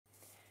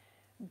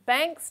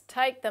banks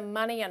take the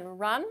money and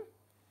run,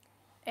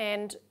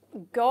 and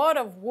God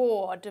of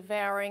War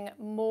devouring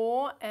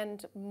more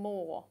and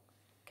more.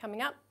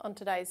 Coming up on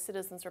today's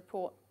Citizens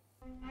Report.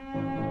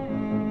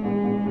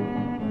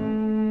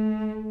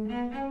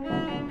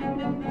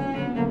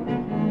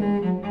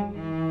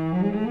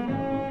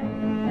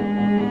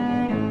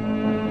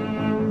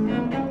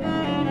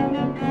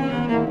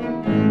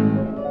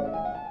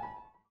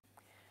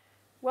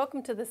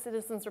 Welcome to the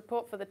Citizens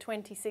Report for the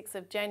 26th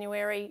of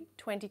January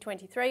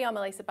 2023. I'm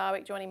Elisa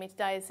Barwick. Joining me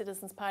today is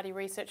Citizens Party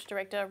Research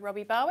Director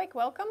Robbie Barwick.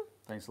 Welcome.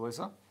 Thanks,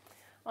 Elisa.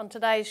 On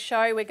today's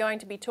show, we're going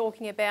to be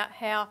talking about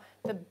how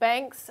the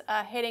banks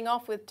are heading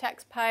off with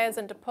taxpayers'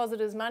 and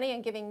depositors' money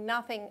and giving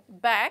nothing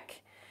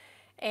back.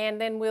 And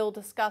then we'll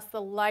discuss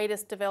the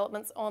latest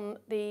developments on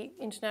the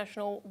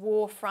international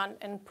war front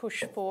and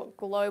push for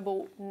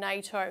global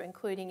NATO,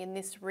 including in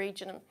this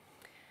region.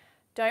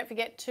 Don't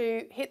forget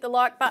to hit the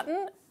like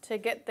button to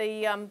get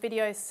the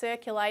video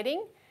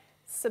circulating.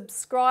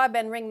 Subscribe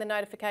and ring the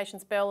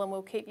notifications bell and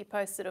we'll keep you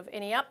posted of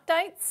any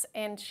updates,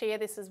 and share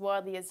this as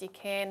widely as you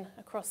can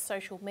across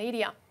social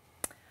media.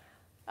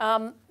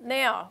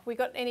 Now, we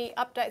got any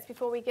updates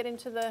before we get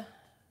into the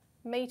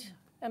meat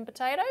and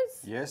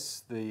potatoes?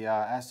 Yes, the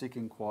ASIC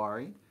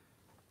inquiry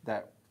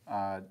that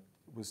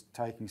was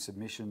taking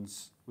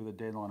submissions with a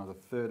deadline of the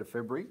 3rd of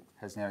February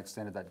has now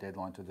extended that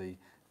deadline to the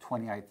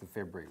 28th of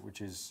February,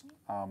 which is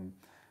an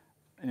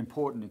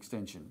important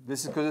extension.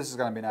 This is because this is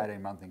going to be an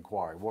 18-month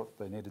inquiry. What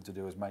they needed to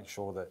do is make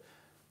sure that,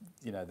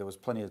 you know, there was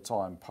plenty of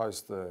time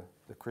post the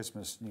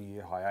Christmas New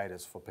Year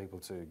hiatus for people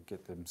to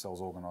get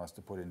themselves organised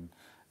to put in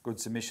good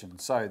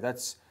submissions. So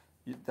that's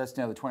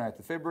now the 28th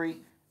of February.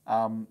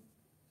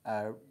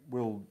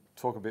 We'll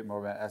talk a bit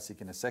more about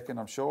ASIC in a second,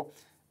 I'm sure.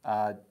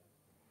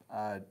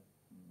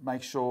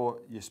 Make sure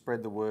you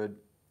spread the word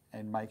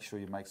and make sure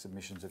you make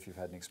submissions if you've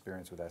had an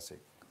experience with ASIC.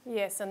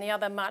 Yes, and the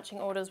other marching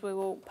orders we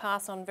will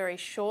pass on very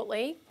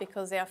shortly,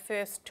 because our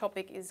first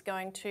topic is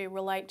going to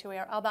relate to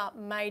our other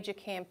major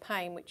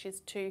campaign, which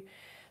is to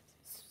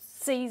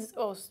seize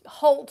or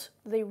halt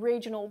the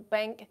regional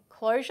bank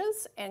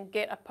closures and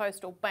get a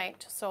postal bank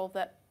to solve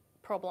that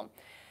problem.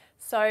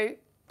 So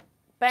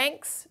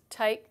banks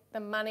take the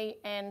money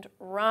and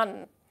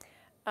run.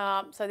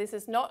 So this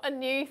is not a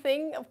new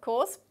thing, of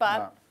course, but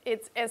no.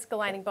 It's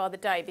escalating by the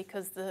day,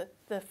 because the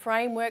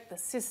framework, the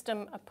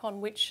system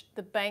upon which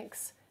the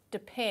banks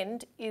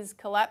depend is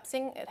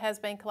collapsing. It has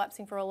been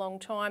collapsing for a long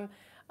time,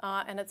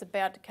 and it's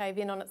about to cave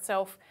in on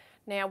itself.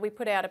 Now, we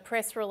put out a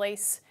press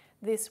release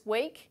this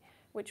week,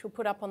 which we'll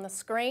put up on the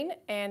screen,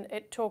 and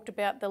it talked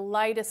about the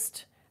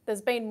latest.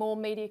 There's been more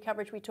media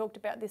coverage. We talked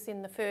about this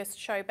in the first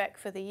show back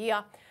for the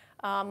year.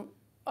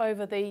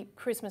 Over the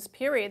Christmas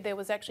period, there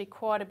was actually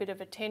quite a bit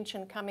of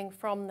attention coming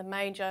from the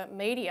major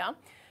media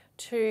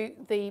to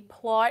the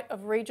plight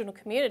of regional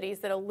communities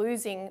that are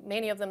losing,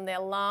 many of them, their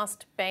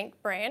last bank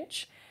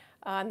branch.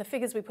 And the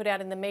figures we put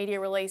out in the media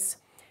release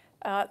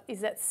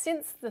is that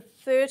since the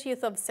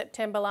 30th of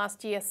September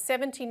last year,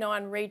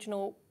 79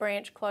 regional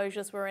branch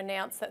closures were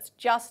announced. That's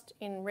just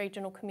in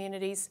regional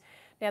communities.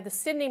 Now, the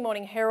Sydney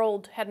Morning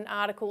Herald had an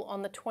article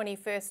on the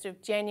 21st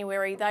of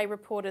January. They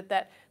reported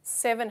that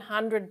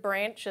 700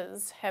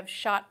 branches have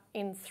shut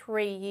in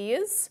 3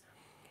 years.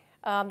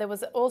 There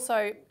was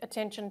also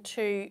attention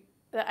to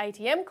the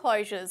ATM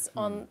closures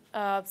on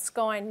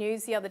Sky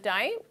News the other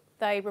day.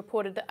 They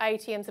reported that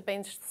ATMs have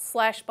been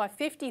slashed by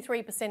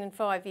 53% in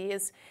 5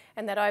 years,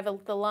 and that over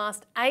the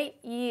last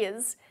 8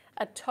 years,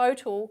 the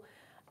total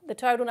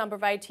number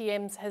of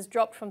ATMs has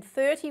dropped from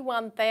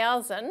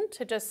 31,000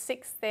 to just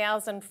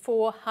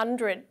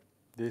 6,400.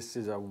 This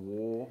is a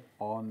war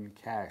on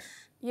cash,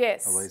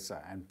 yes,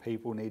 Elisa, and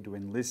people need to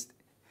enlist.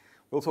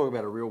 We'll talk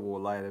about a real war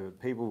later, but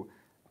people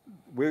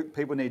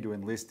need to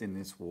enlist in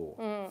this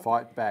war,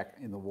 fight back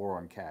in the war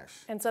on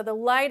cash. And so the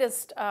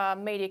latest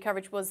media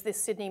coverage was this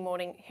Sydney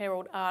Morning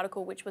Herald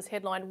article, which was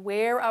headlined,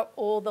 "Where are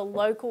all the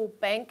local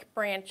bank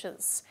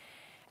branches?"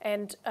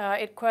 And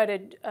it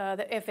quoted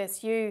the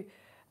FSU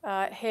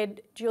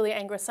head Julia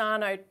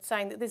Angrisano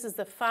saying that this is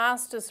the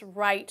fastest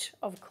rate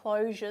of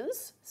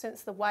closures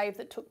since the wave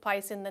that took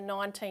place in the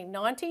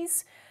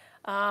 1990s.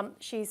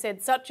 She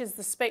said, such is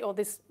the speed, or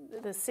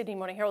the Sydney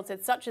Morning Herald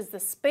said, such is the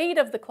speed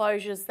of the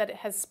closures that it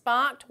has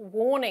sparked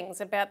warnings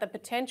about the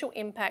potential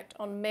impact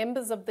on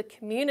members of the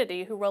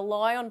community who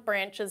rely on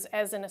branches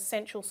as an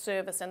essential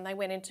service. And they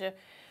went into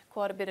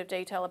quite a bit of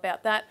detail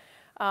about that.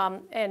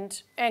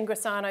 And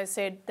Angrisano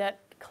said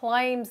that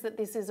claims that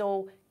this is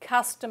all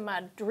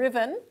customer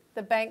driven,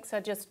 the banks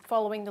are just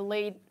following the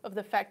lead of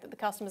the fact that the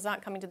customers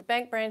aren't coming to the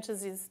bank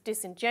branches, is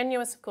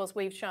disingenuous. Of course,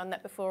 we've shown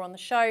that before on the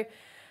show.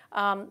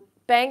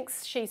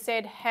 Banks, she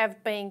said,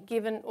 have been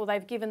given, or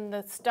they've given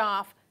the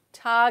staff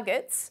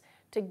targets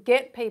to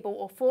get people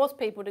or force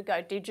people to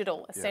go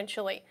digital,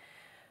 essentially. Yep.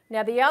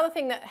 Now, the other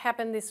thing that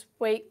happened this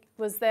week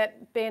was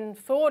that Ben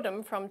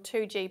Fordham from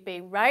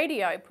 2GB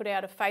Radio put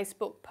out a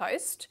Facebook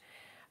post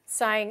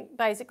saying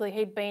basically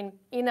he'd been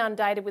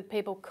inundated with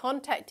people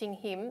contacting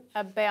him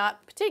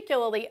about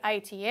particularly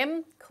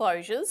ATM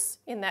closures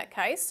in that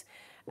case,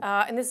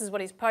 And this is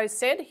what his post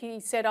said. He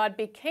said, "I'd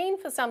be keen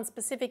for some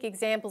specific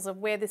examples of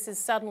where this is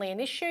suddenly an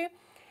issue.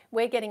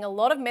 We're getting a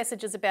lot of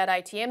messages about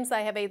ATMs.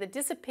 They have either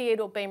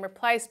disappeared or been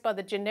replaced by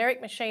the generic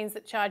machines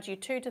that charge you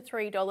 $2 to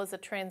 $3 a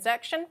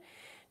transaction.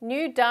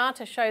 New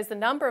data shows the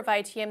number of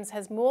ATMs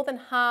has more than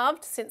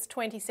halved since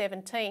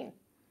 2017.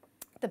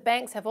 The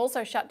banks have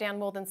also shut down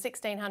more than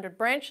 1,600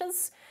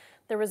 branches.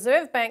 The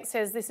Reserve Bank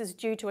says this is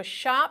due to a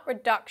sharp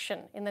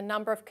reduction in the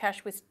number of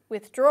cash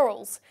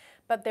withdrawals,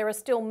 but there are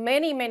still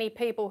many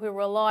people who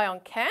rely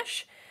on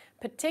cash,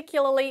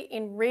 particularly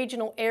in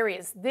regional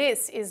areas.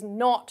 This is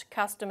not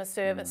customer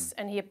service."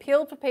 And he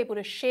appealed for people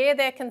to share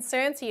their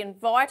concerns. He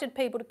invited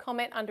people to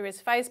comment under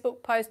his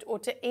Facebook post or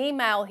to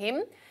email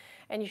him,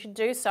 and you should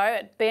do so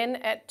at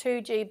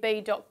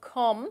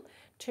ben@2gb.com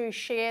to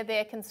share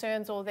their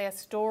concerns or their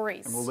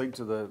stories. And we'll link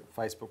to the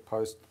Facebook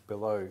post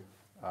below,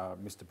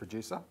 Mr.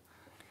 Producer,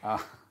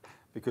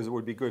 because it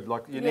would be good.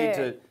 Like you need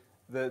to.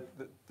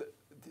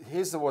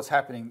 Here's what's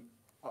happening.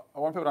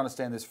 I want people to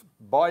understand this.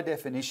 By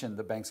definition,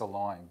 the banks are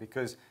lying,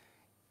 because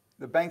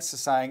the banks are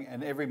saying,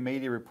 and every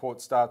media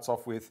report starts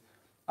off with,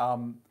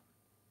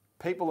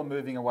 people are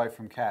moving away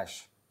from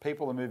cash.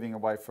 People are moving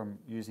away from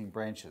using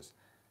branches,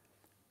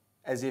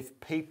 as if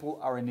people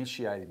are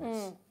initiating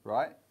this,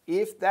 right?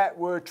 If that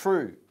were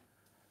true,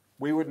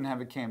 we wouldn't have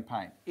a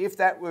campaign. If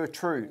that were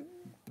true,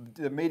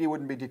 the media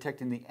wouldn't be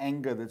detecting the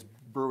anger that's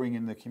brewing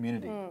in the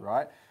community,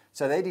 right?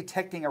 So they're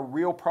detecting a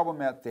real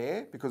problem out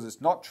there because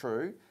it's not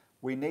true.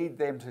 We need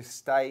them to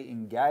stay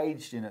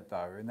engaged in it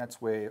though, and that's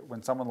where,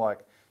 when someone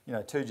like,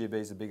 2GB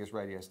is the biggest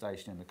radio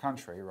station in the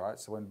country, right?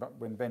 So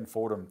when Ben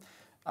Fordham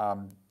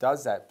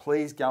does that,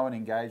 please go and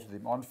engage with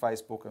him on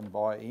Facebook and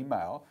by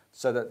email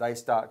so that they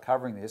start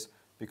covering this,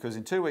 because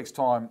in 2 weeks'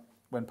 time,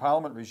 when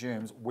Parliament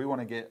resumes, we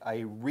want to get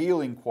a real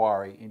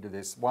inquiry into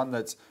this, one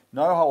that's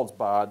no holds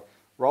barred,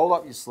 roll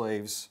up your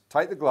sleeves,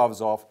 take the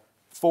gloves off,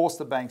 force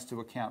the banks to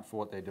account for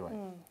what they're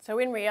doing. So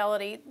in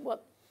reality,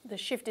 what the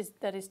shift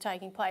that is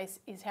taking place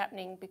is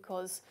happening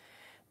because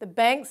the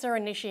banks are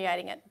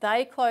initiating it.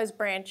 They close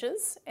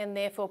branches and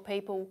therefore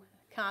people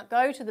can't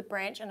go to the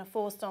branch and are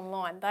forced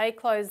online. They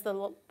close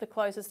the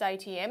closest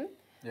ATM,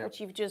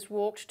 which you've just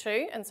walked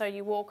to, and so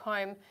you walk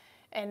home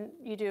and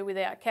you do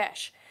without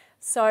cash.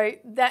 So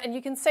that, and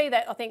you can see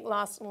that, I think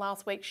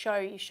last week's show,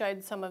 you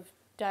showed some of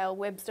Dale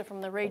Webster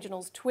from the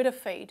Regional's Twitter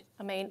feed.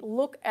 I mean,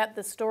 look at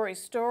the story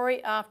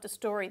after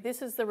story.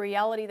 This is the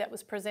reality that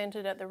was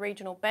presented at the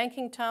Regional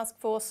Banking Task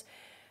Force.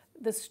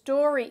 The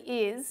story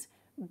is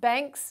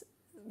banks,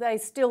 they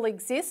still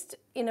exist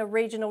in a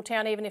regional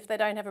town even if they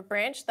don't have a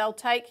branch. They'll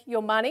take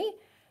your money,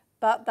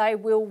 but they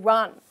will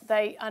run.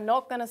 They are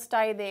not going to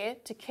stay there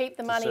to keep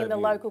the money in the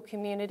local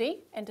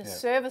community and to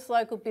service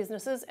local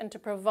businesses and to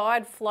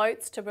provide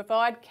floats, to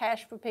provide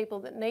cash for people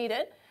that need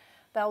it.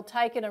 They'll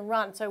take it and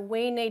run. So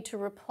we need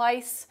to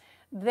replace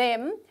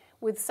them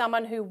with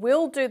someone who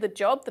will do the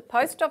job. The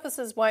post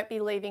offices won't be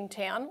leaving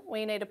town.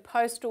 We need a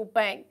postal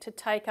bank to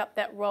take up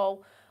that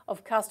role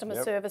of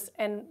customer service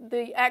and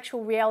the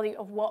actual reality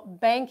of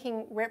what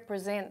banking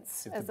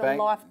represents as the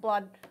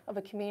lifeblood of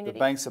a community. The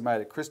banks have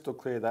made it crystal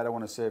clear they don't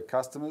want to serve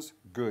customers.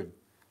 Good.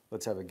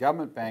 Let's have a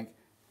government bank.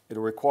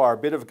 It'll require a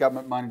bit of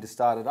government money to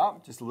start it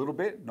up, just a little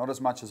bit, not as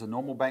much as a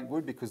normal bank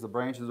would because the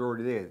branches are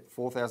already there,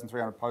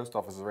 4,300 post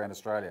offices around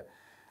Australia.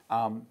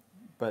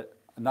 But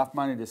enough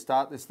money to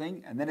start this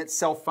thing, and then it's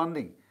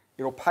self-funding.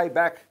 It'll pay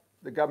back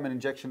the government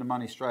injection of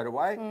money straight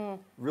away,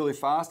 really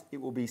fast. It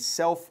will be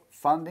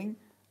self-funding,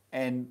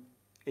 and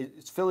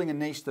it's filling a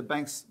niche the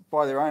banks,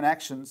 by their own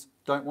actions,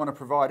 don't want to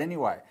provide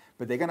anyway.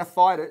 But they're going to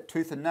fight it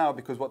tooth and nail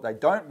because what they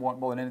don't want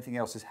more than anything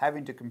else is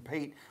having to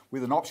compete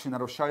with an option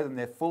that'll show them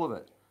they're full of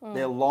it.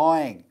 They're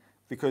lying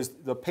because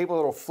the people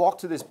that will flock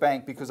to this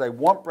bank because they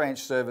want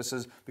branch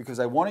services, because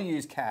they want to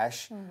use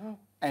cash,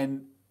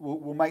 and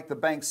will make the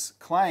bank's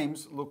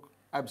claims look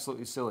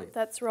absolutely silly.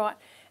 That's right.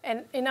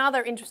 And in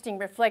other interesting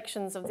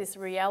reflections of this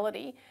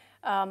reality,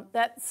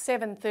 that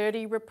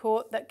 7:30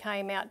 report that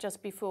came out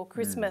just before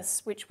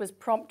Christmas, which was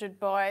prompted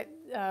by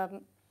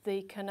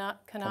the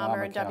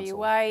Kanama in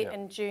WA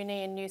and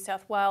Junee in New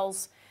South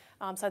Wales.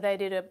 So they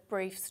did a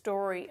brief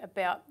story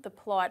about the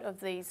plight of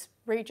these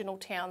regional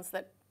towns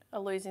that are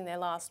losing their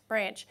last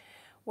branch.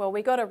 Well,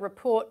 we got a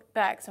report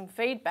back, some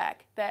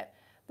feedback, that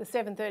the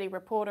 7:30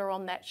 reporter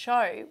on that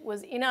show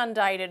was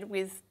inundated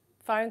with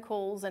phone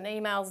calls and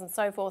emails and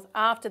so forth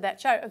after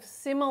that show of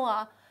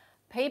similar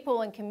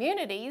people and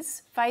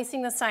communities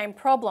facing the same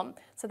problem.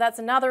 So that's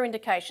another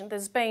indication.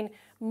 There's been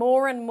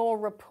more and more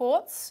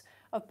reports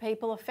of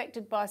people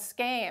affected by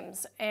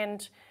scams.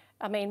 And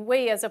I mean,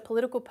 we as a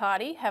political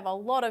party have a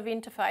lot of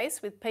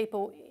interface with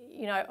people,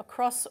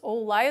 across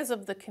all layers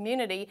of the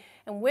community,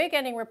 and we're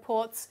getting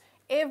reports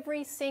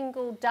every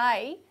single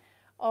day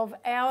of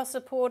our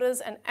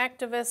supporters and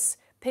activists,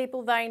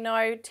 people they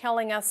know,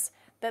 telling us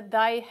that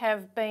they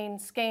have been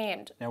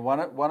scammed. Now,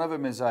 one of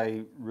them is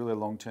a really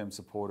long-term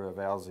supporter of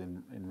ours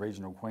in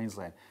regional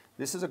Queensland.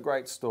 This is a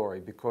great story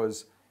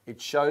because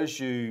it shows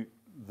you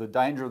the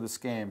danger of the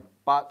scam,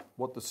 but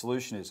what the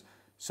solution is.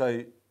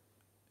 So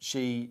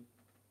she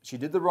she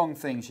did the wrong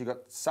thing. She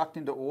got sucked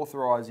into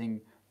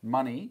authorising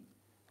money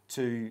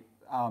to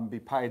be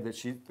paid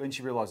that when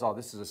she realised, oh,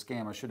 this is a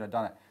scam, I shouldn't have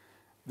done it.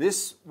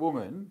 This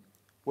woman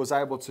was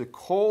able to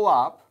call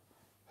up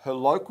her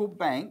local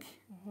bank,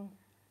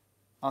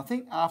 I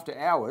think after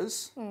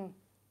hours,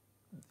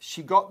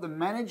 she got the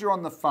manager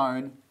on the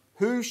phone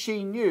who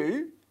she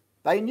knew,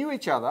 they knew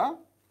each other.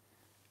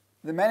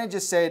 The manager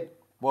said,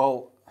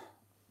 well,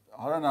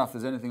 I don't know if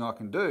there's anything I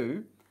can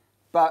do,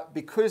 but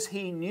because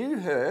he knew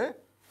her,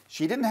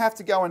 she didn't have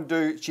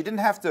to she didn't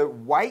have to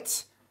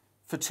wait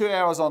for 2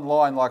 hours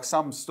online like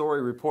some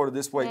story reported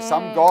this week.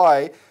 Some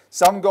guy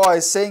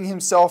is seeing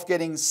himself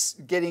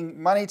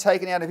getting money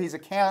taken out of his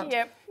account.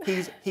 Yep.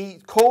 He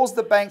calls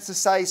the bank to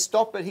say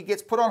stop it. He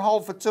gets put on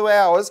hold for 2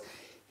 hours.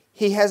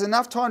 He has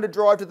enough time to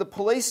drive to the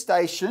police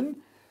station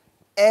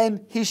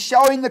and he's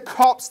showing the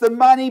cops the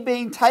money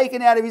being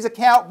taken out of his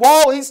account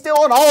while he's still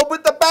on hold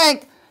with the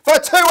bank for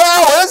 2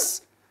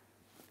 hours.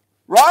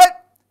 Right?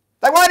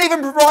 They won't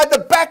even provide the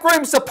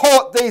backroom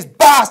support, these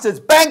bastards.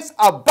 Banks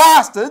are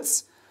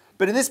bastards.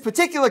 But in this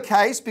particular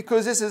case,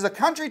 because this is a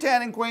country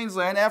town in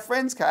Queensland, our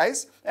friend's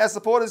case, our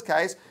supporter's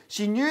case,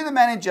 she knew the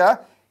manager.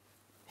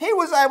 He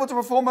was able to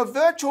perform a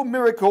virtual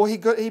miracle. He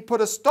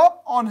put a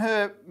stop on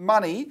her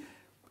money.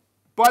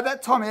 By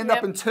that time, he ended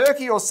up in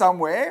Turkey or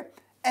somewhere.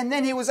 And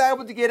then he was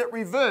able to get it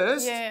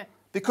reversed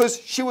because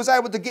she was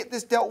able to get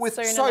this dealt with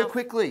so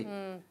quickly.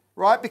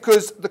 Right?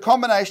 Because the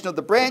combination of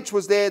the branch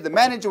was there, the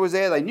manager was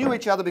there, they knew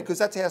each other because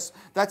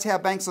that's how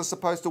banks are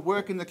supposed to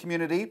work in the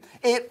community.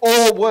 It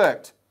all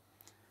worked.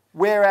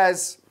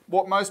 Whereas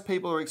what most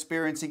people are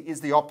experiencing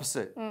is the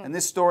opposite. And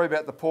this story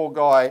about the poor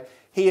guy,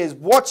 he is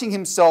watching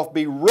himself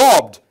be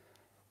robbed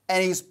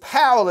and he's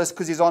powerless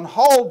because he's on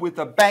hold with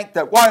a bank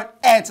that won't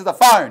answer the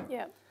phone.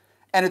 Yeah.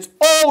 And it's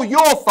all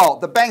your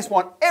fault. The banks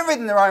want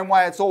everything their own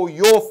way. It's all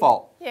your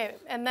fault. Yeah,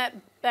 and that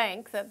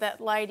bank,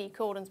 that lady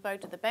called and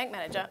spoke to the bank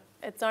manager,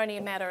 it's only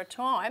a matter of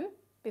time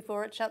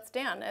before it shuts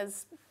down,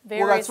 as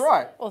various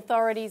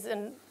authorities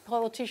and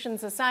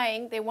politicians are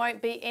saying there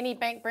won't be any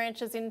bank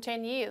branches in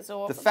 10 years,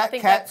 or I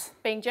think that's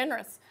being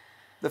generous.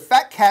 The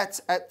fat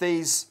cats at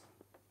these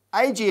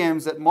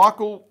AGMs that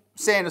Michael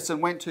Sanderson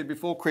went to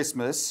before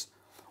Christmas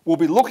will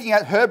be looking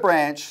at her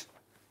branch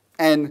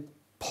and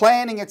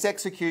planning its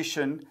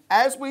execution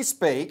as we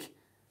speak,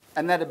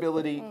 and that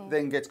ability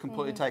then gets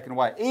completely taken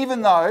away.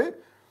 Even though,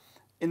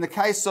 in the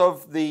case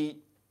of the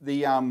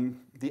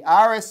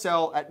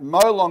RSL at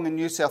Molong in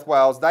New South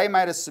Wales, they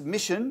made a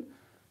submission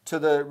to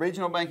the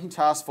Regional Banking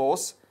Task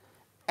Force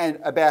and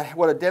about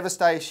what a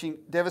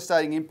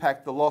devastating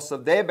impact the loss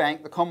of their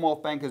bank, the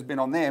Commonwealth Bank, has been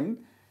on them.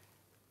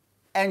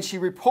 And she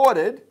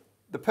reported,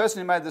 the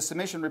person who made the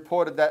submission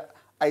reported that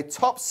a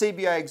top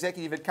CBA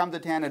executive had come to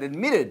town and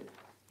admitted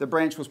the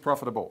branch was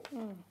profitable.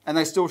 And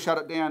they still shut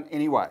it down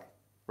anyway,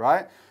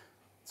 right?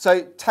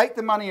 So take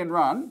the money and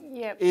run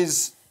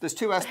there's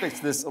two aspects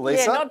to this,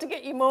 Elisa. Yeah, not to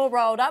get you more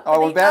rolled up.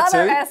 Oh, but the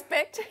other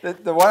aspect.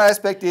 The one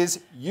aspect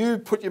is you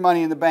put your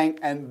money in the bank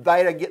and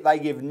they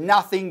give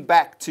nothing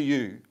back to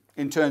you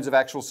in terms of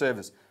actual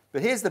service.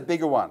 But here's the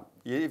bigger one,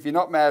 if you're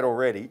not mad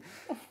already.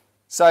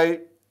 So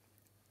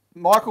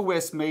Michael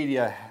West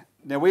Media,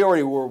 now we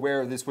already were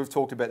aware of this, we've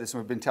talked about this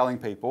and we've been telling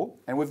people,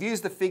 and we've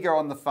used the figure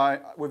on the phone,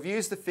 we've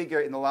used the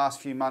figure in the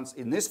last few months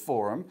in this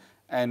forum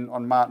and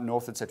on Martin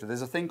North, etc.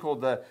 There's a thing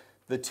called the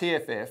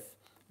TFF,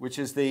 which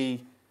is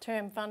the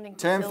Term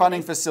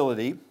funding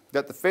facility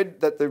that the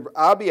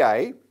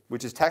RBA,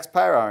 which is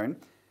taxpayer owned,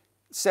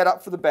 set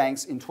up for the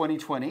banks in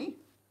 2020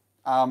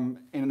 in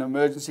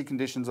emergency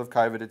conditions of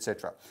COVID,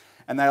 etc.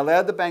 And they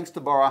allowed the banks to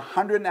borrow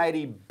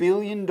 $180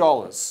 billion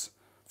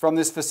from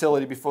this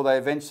facility before they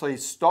eventually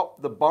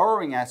stopped the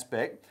borrowing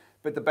aspect,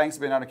 but the banks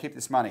have been able to keep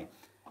this money.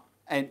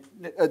 And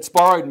it's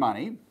borrowed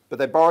money, but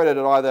they borrowed it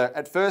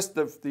at first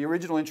the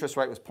original interest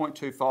rate was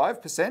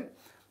 0.25%,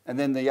 and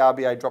then the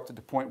RBA dropped it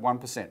to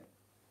 0.1%.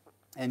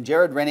 And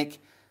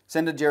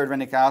Senator Jared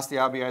Rennick asked the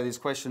RBA these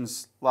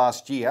questions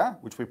last year,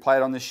 which we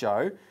played on this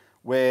show,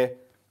 where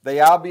the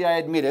RBA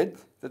admitted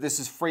that this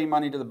is free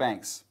money to the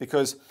banks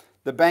because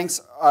the banks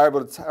are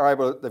able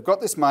to they've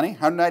got this money,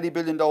 $180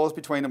 billion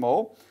between them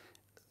all,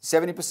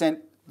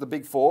 70% the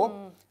big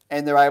four,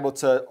 and they're able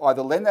to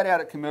either lend that out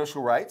at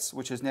commercial rates,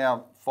 which is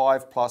now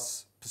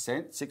 5+%,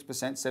 6%,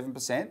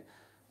 7%.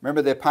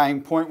 Remember, they're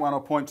paying 0.1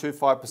 or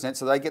 0.25%,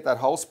 so they get that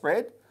whole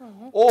spread.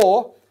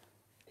 Or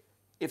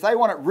if they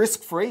want it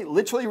risk-free,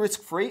 literally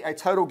risk-free, a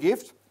total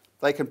gift,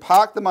 they can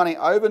park the money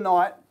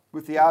overnight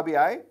with the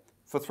RBA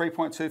for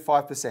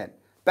 3.25%.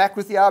 Back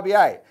with the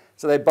RBA.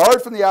 So they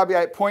borrowed from the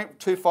RBA at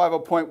 0.25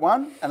 or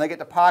 0.1, and they get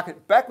to park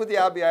it back with the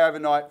RBA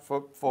overnight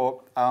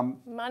for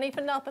money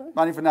for nothing.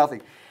 Money for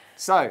nothing.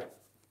 So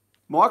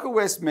Michael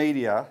West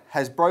Media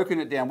has broken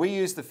it down. We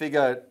use the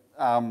figure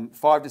 $5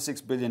 to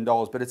 $6 billion,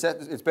 but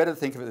it's better to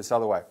think of it this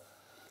other way.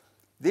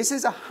 This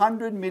is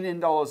 $100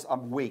 million a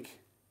week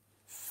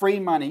free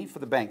money for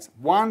the banks.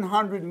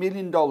 $100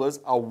 million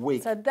a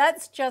week. So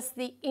that's just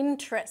the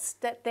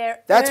interest that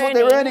That's what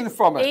they're earning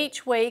from it.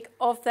 Each week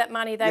of that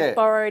money they've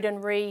borrowed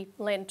and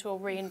re-lent or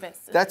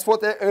reinvested. That's what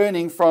they're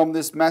earning from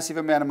this massive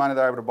amount of money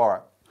they're able to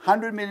borrow.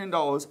 $100 million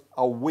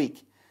a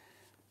week,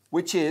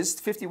 which is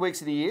 50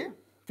 weeks in a year,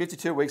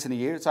 52 weeks in a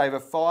year. It's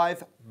over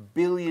 $5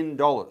 billion.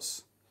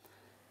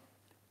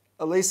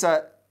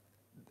 Elisa,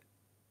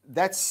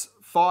 that's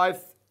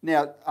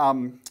now,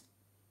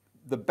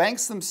 the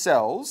banks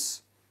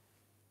themselves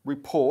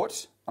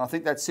report, I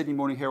think that Sydney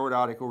Morning Herald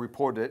article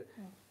reported it,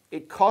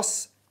 it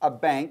costs a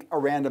bank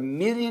around $1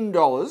 million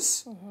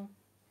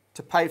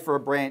to pay for a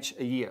branch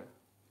a year.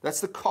 That's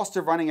the cost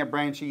of running a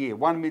branch a year,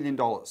 $1 million.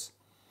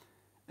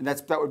 And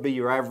that would be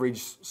your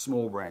average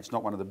small branch,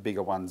 not one of the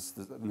bigger ones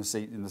in the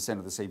centre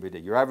of the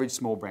CBD. Your average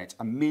small branch,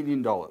 $1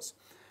 million,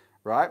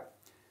 right?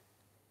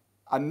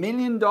 $1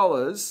 million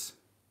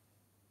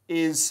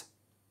is...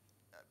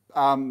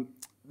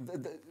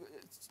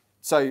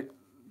 so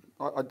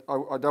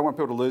I don't want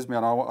people to lose me,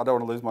 and I don't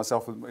want to lose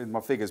myself in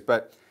my figures,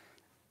 but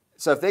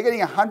so if they're getting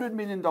 $100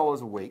 million a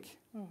week,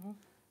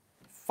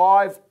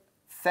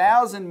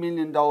 $5,000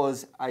 million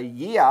a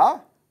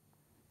year,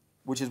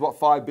 which is what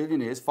 $5 billion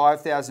is,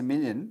 5,000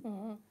 million,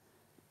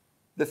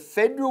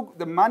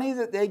 the money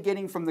that they're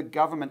getting from the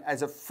government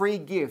as a free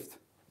gift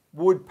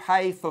would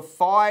pay for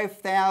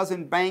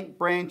 5,000 bank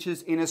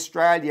branches in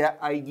Australia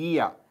a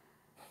year.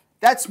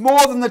 That's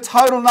more than the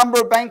total number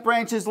of bank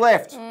branches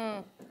left.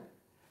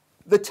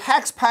 The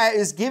taxpayer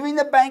is giving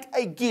the bank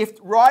a gift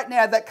right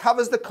now that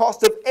covers the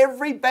cost of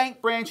every bank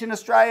branch in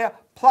Australia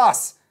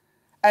plus.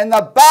 And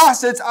the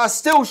bastards are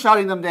still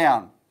shutting them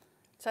down.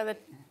 So the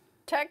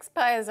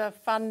taxpayers are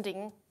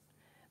funding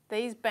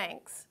these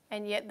banks,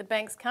 and yet the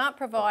banks can't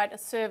provide a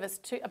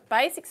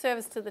basic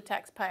service to the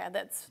taxpayer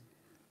that's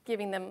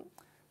giving them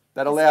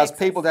that allows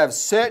people to have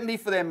certainty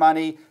for their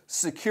money,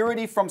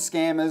 security from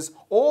scammers,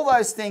 all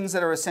those things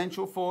that are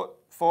essential for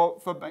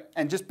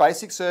and just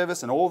basic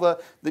service and all the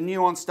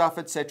nuanced stuff,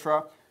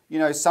 etc. You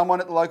know,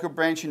 someone at the local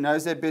branch who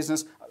knows their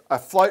business, a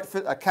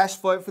cash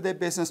float for their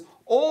business,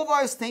 all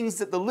those things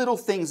the little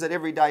things that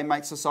every day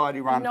make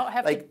society run. Not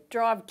have to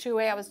drive 2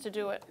 hours to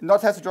do it.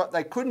 Not have to drive.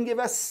 They couldn't give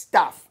us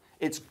stuff.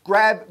 It's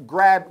grab,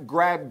 grab,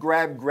 grab,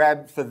 grab,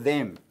 grab for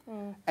them.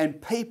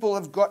 And people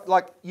have got,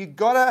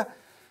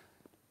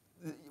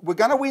 we're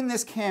going to win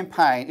this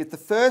campaign if the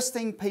first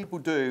thing people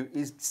do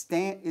is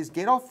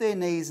get off their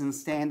knees and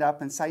stand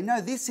up and say, no,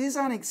 this is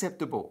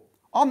unacceptable.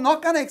 I'm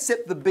not going to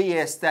accept the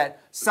BS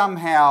that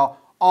somehow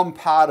I'm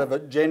part of a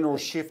general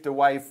shift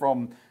away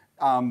from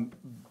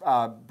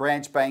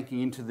branch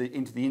banking into the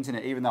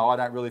internet, even though I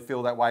don't really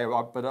feel that way,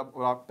 but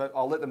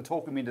I'll let them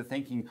talk me into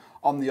thinking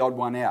I'm the odd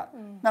one out.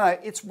 No,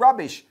 it's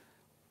rubbish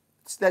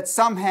that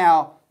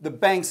somehow the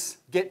banks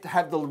get to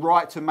have the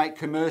right to make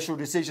commercial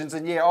decisions,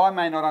 and yeah, I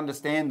may not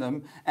understand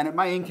them, and it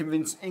may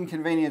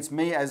inconvenience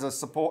me as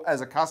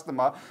a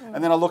customer,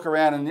 and then I look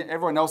around and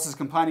everyone else is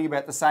complaining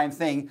about the same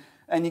thing,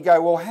 and you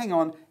go, well, hang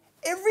on,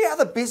 every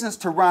other business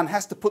to run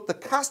has to put the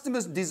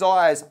customer's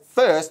desires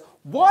first.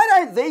 Why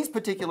don't these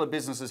particular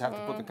businesses have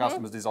to put the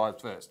customer's desires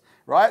first,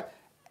 right?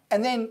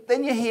 And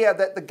then you hear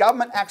that the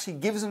government actually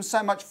gives them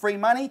so much free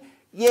money.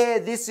 Yeah,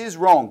 this is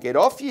wrong. Get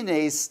off your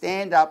knees,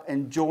 stand up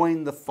and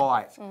join the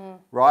fight,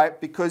 right?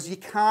 Because you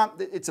can't,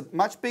 it's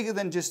much bigger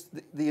than just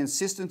the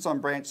insistence on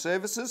branch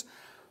services.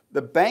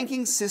 The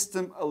banking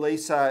system,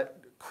 Elisa,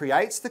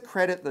 creates the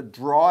credit that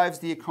drives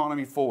the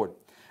economy forward.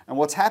 And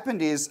what's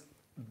happened is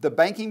the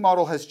banking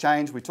model has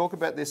changed. We talk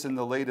about this in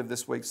the lead of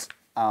this week's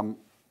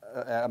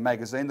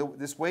magazine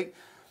this week.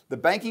 The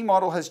banking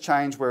model has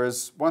changed,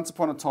 whereas once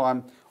upon a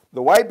time,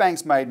 the way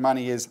banks made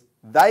money is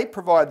they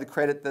provide the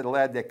credit that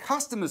allowed their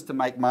customers to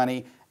make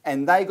money,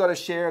 and they got a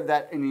share of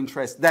that in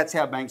interest. That's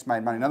how banks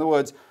made money. In other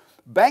words,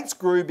 banks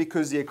grew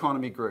because the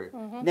economy grew.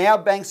 Now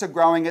banks are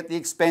growing at the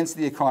expense of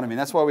the economy. And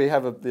that's why we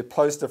have the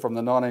poster from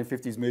the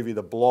 1950s movie,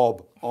 The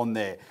Blob, on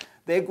there.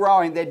 They're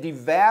growing. They're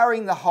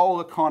devouring the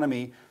whole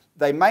economy.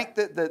 They make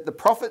the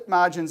profit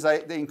margins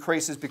they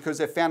increases because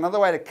they've found another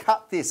way to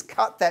cut this,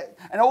 cut that,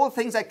 and all the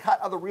things they cut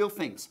are the real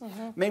things.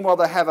 Meanwhile,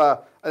 they have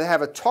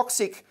a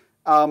toxic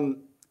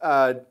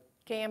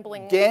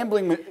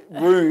gambling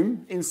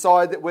room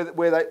inside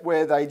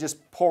where they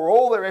just pour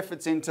all their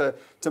efforts into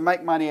to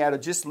make money out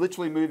of just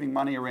literally moving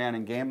money around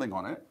and gambling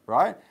on it,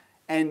 right?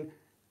 And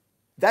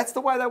that's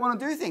the way they want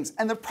to do things.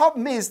 And the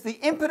problem is the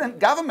impotent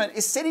government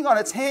is sitting on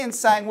its hands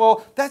saying,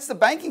 well, that's the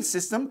banking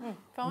system.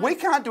 We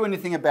can't do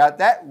anything about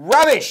that.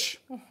 Rubbish.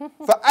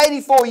 For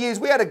 84 years,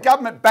 we had a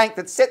government bank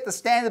that set the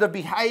standard of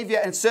behaviour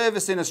and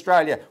service in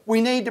Australia.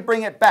 We need to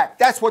bring it back.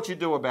 That's what you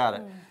do about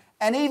it.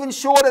 And even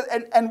shorter,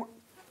 and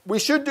we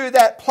should do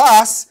that.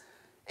 Plus,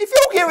 if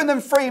you're giving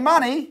them free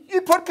money,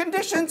 you put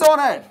conditions on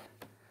it,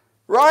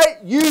 right?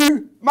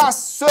 You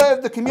must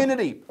serve the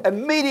community.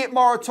 Immediate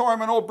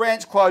moratorium on all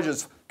branch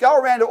closures. Go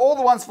around to all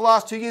the ones for the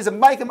last 2 years and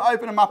make them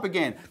open them up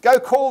again. Go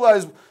call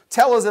those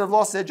tellers that have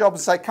lost their jobs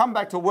and say, come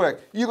back to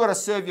work. You've got to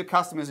serve your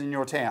customers in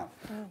your town.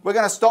 We're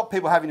going to stop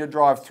people having to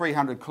drive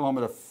 300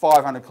 kilometre,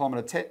 500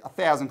 kilometre,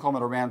 1,000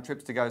 kilometre round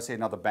trips to go see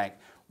another bank.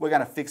 We're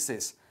going to fix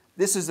this.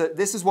 This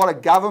is what a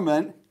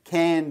government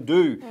can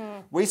do.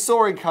 We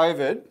saw in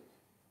COVID,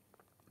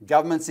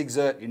 governments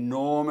exert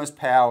enormous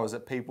powers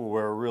that people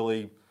were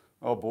really,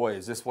 oh boy,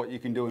 is this what you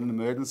can do in an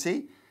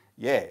emergency?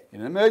 Yeah, in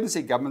an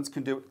emergency, governments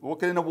can do it.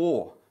 Look at in a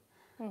war.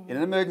 In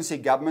an emergency,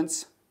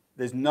 governments,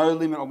 there's no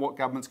limit on what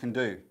governments can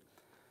do.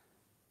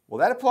 Well,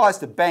 that applies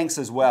to banks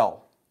as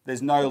well.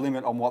 There's no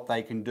limit on what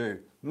they can do.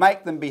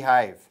 Make them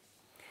behave.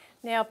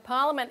 Now,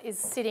 Parliament is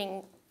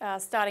sitting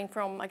starting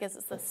from, I guess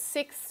it's the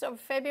 6th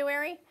of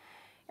February,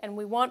 and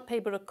we want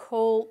people to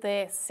call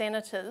their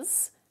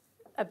senators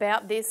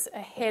about this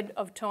ahead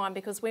of time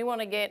because we want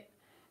to get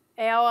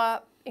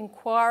our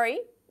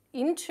inquiry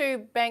into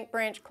bank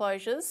branch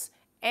closures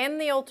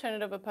and the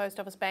alternative of Post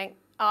Office Bank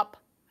up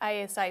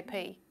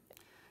ASAP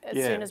as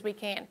soon as we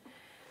can.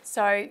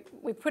 So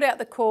we put out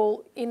the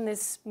call in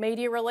this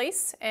media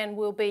release and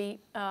we'll be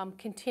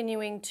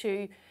continuing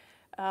to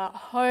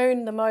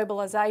hone the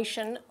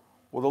mobilisation.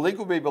 Well, the link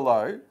will be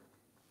below,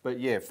 but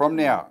yeah, from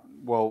now,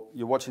 well,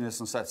 you're watching this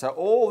on Saturday. So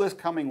all this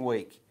coming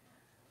week,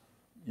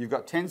 you've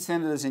got 10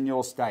 senators in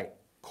your state.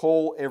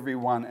 Call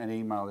everyone and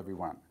email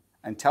everyone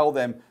and tell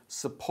them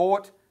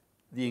support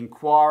the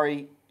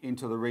inquiry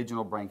into the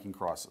regional banking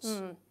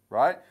crisis,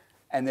 right?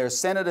 And there are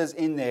senators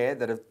in there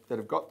that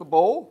have got the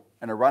ball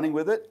and are running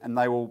with it, and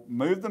they will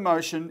move the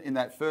motion in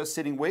that first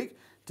sitting week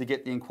to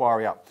get the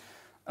inquiry up.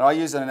 And I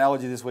use an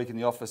analogy this week in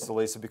the office,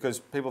 Elisa, because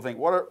people think,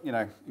 what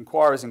are,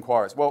 inquiries?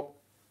 Well,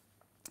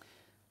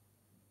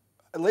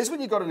 at least when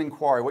you've got an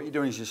inquiry, what you're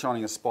doing is you're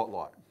shining a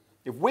spotlight.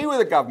 If we were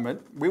the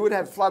government, we would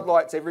have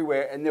floodlights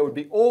everywhere and there would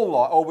be all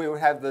light, or we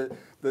would have the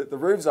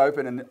roofs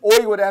open and all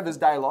you would have is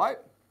daylight,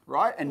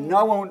 right? And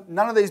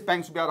none of these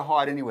banks would be able to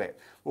hide anywhere.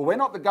 Well, we're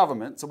not the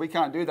government, so we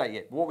can't do that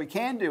yet. What we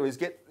can do is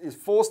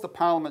force the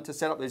Parliament to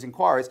set up these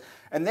inquiries,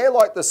 and they're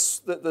like the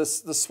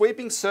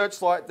sweeping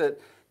searchlight that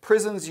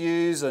prisons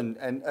use and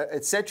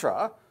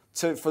etc.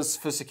 for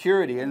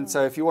security. And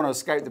so if you want to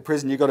escape the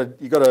prison, you've got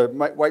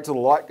to wait till the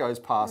light goes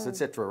past,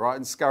 etc. Right,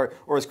 and scurry.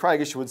 Or as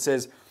Craig Isherwood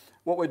says,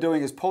 what we're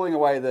doing is pulling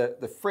away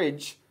the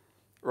fridge,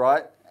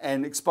 right,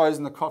 and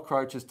exposing the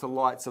cockroaches to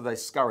light so they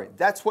scurry.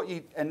 That's what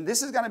and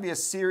this is going to be a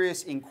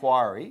serious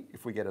inquiry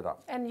if we get it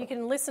up. And you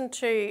can listen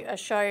to a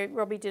show,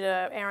 Robbie did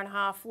an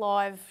hour-and-a-half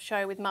live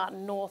show with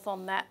Martin North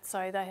on that,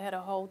 so they had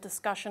a whole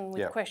discussion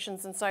with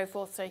questions and so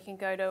forth, so you can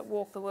go to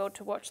Walk the World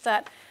to watch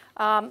that.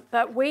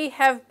 But we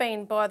have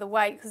been, by the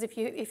way, because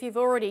if you've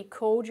already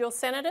called your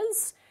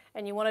senators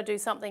and you want to do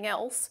something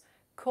else,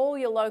 call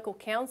your local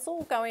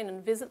council, go in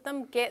and visit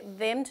them, get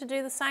them to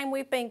do the same.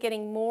 We've been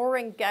getting more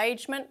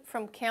engagement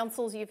from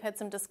councils. You've had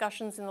some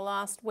discussions in the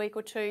last week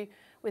or two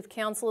with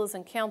councillors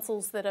and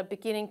councils that are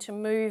beginning to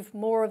move.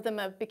 More of them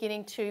are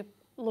beginning to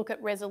look at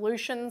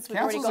resolutions. We've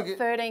already got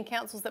 13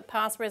 councils that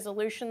pass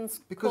resolutions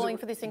calling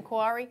for this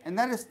inquiry. And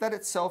that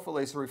itself,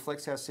 Elisa,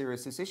 reflects how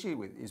serious this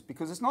issue is,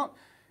 because it's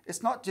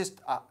not just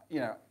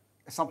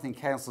something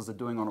councillors are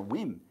doing on a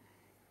whim.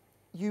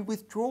 You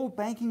withdraw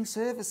banking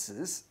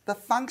services, the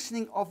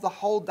functioning of the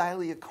whole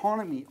daily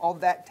economy of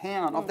that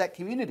town, of that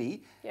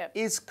community,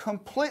 is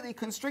completely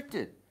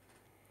constricted,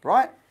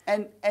 right?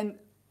 And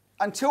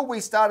until we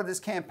started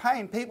this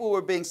campaign, people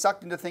were being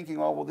sucked into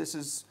thinking, oh, well, this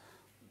is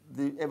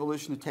the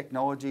evolution of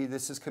technology,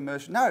 this is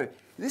commercial. No,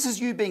 this is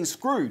you being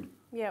screwed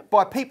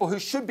by people who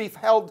should be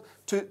held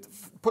to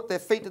put their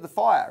feet to the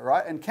fire,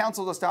 right? And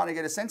councils are starting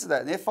to get a sense of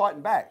that, and they're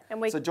fighting back.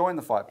 So join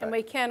the fight back. And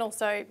we can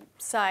also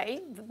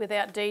say,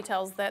 without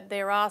details, that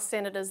there are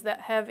senators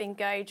that have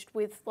engaged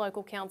with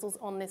local councils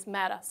on this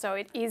matter. So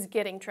it is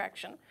getting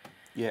traction.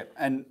 Yeah,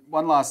 and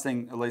one last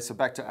thing, Elisa,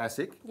 back to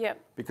ASIC. Yeah.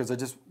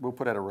 Because we'll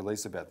put out a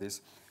release about this.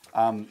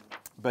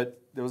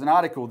 But there was an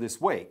article this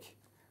week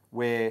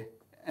where,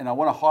 and I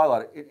want to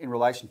highlight it in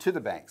relation to the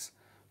banks,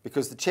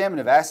 because the chairman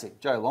of ASIC,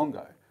 Joe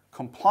Longo,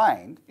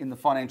 complained in the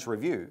Financial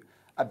Review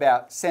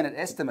about Senate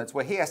estimates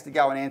where he has to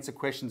go and answer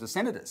questions of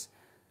senators.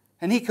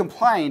 And he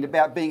complained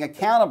about being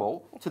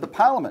accountable to the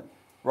Parliament,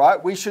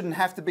 right? We shouldn't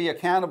have to be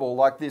accountable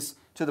like this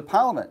to the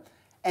Parliament.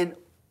 And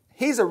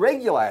he's a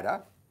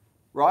regulator,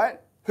 right,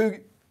 who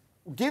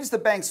gives the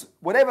banks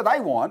whatever they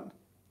want,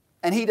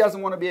 and he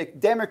doesn't want to be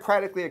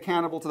democratically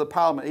accountable to the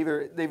Parliament,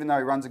 even though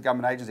he runs a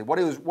government agency. What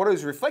he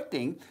was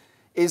reflecting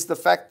is the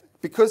fact,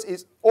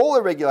 because all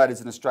the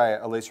regulators in Australia,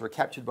 Elisa, are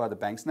captured by the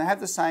banks, and they have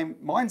the same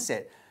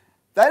mindset.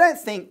 They don't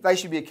think they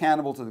should be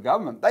accountable to the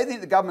government. They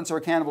think the governments are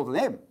accountable to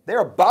them.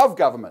 They're above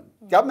government.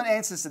 Government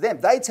answers to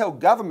them. They tell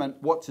government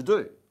what to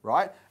do,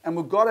 right? And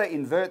we've got to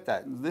invert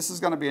that. This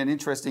is going to be an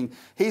interesting...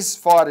 He's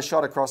fired a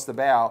shot across the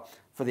bow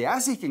for the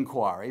ASIC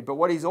inquiry, but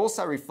what he's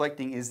also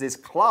reflecting is this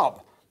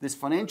club, this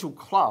financial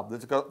club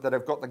that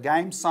have got the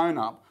game sewn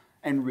up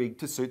and rigged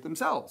to suit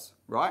themselves,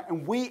 right?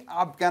 And we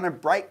are going to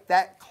break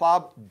that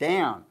club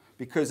down,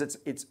 because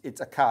it's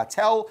a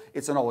cartel,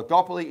 it's an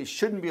oligopoly, it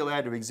shouldn't be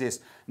allowed to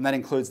exist. And that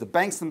includes the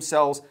banks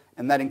themselves,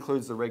 and that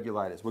includes the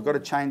regulators. We've got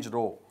to change it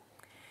all.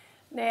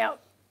 Now,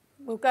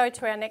 we'll go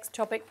to our next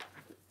topic.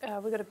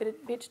 We've got a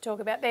bit to talk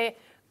about there.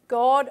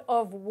 God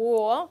of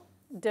war,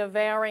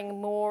 devouring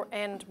more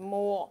and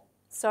more.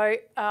 So,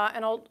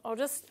 and I'll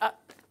just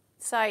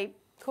say,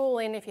 call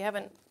in if you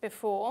haven't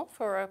before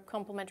for a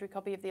complimentary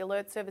copy of the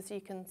alert service.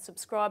 You can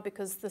subscribe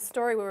because the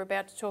story we're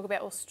about to talk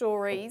about, or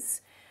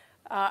stories,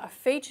 are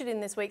featured in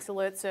this week's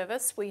alert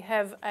service. We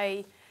have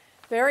a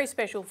very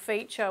special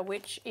feature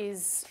which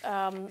is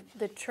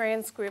the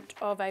transcript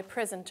of a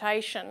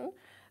presentation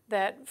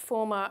that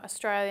former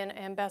Australian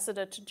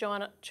Ambassador to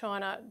China,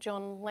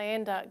 John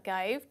Lander,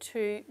 gave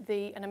to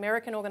an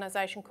American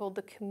organisation called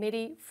the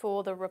Committee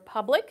for the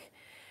Republic.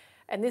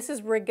 And this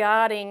is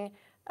regarding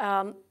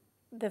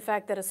the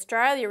fact that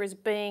Australia is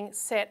being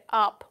set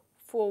up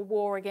for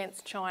war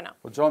against China.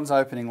 Well, John's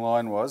opening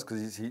line was,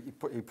 because he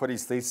put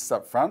his thesis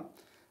up front,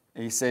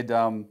 he said,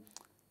 the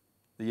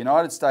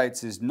United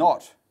States is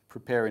not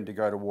preparing to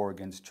go to war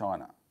against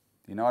China.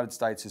 The United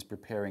States is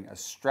preparing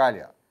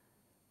Australia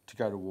to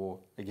go to war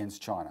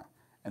against China.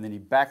 And then he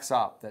backs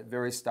up that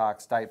very stark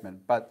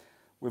statement. But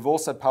we've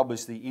also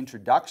published the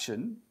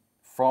introduction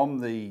from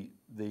the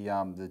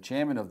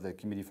chairman of the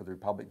Committee for the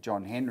Republic,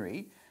 John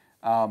Henry,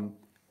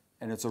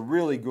 and it's a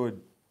really good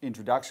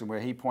introduction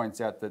where he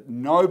points out that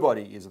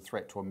nobody is a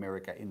threat to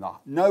America.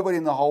 Nobody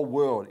in the whole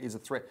world is a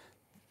threat.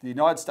 The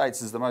United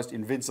States is the most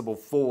invincible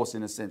force,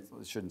 in a sense.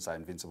 I shouldn't say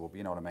invincible, but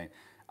you know what I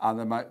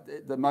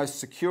mean. The most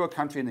secure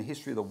country in the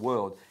history of the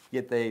world,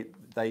 yet they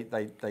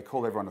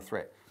call everyone a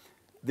threat.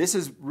 This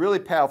is really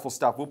powerful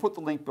stuff. We'll put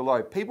the link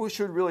below. People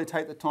should really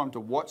take the time to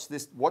watch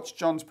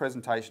John's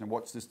presentation and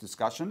watch this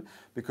discussion,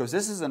 because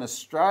this is an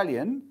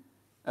Australian,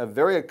 a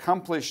very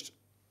accomplished,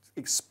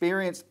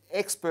 experienced,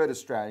 expert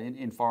Australian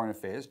in foreign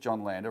affairs,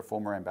 John Lander,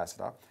 former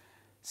ambassador,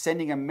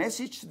 sending a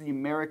message to the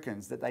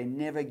Americans that they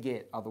never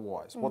get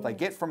otherwise. What they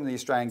get from the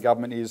Australian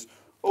government is,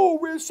 oh,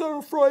 we're so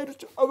afraid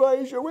of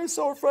Asia. We're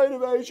so afraid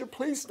of Asia.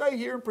 Please stay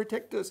here and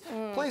protect us.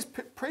 Please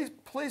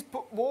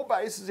put more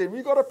bases in.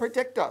 You've got to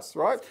protect us,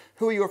 right?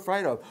 Who are you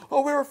afraid of?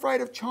 Oh, we're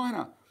afraid of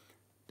China.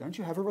 Don't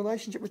you have a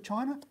relationship with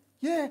China?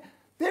 Yeah,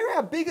 they're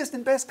our biggest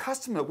and best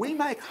customer. We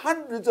make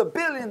hundreds of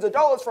billions of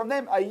dollars from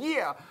them a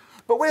year.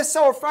 But we're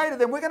so afraid of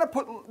them. We're going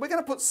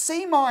to put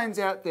sea mines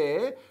out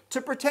there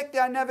to protect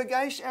our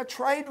navigation, our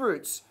trade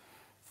routes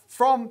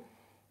from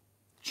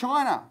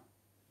China.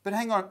 But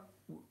hang on.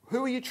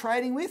 Who are you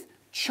trading with?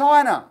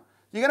 China.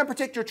 You're going to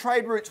protect your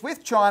trade routes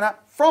with China,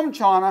 from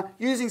China,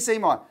 using sea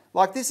mine.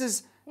 Like, this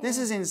is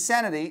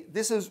insanity.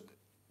 This is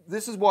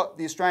what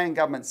the Australian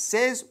government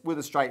says with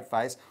a straight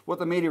face, what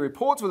the media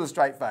reports with a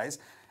straight face,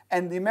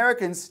 and the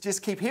Americans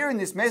just keep hearing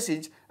this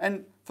message,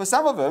 and for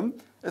some of them,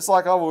 it's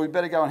like, oh, well, we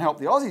better go and help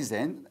the Aussies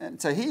then.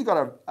 And so here you've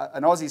got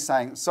an Aussie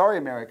saying, sorry,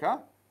 America,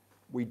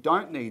 we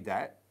don't need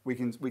that. We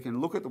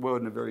can look at the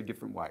world in a very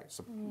different way.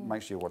 So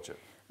make sure you watch it.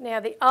 Now,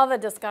 the other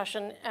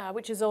discussion,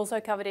 which is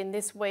also covered in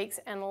this week's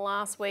and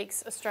last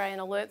week's Australian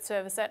Alert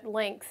Service at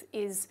length,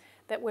 is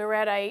that we're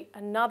at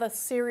another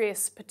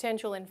serious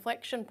potential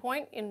inflection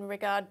point in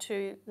regard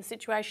to the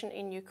situation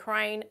in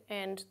Ukraine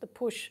and the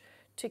push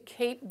to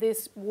keep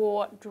this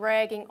war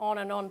dragging on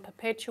and on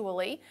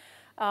perpetually.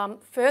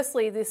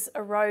 Firstly, this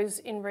arose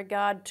in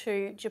regard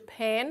to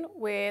Japan,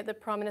 where the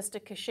Prime Minister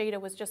Kishida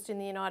was just in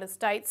the United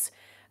States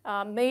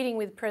meeting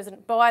with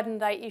President Biden.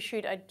 They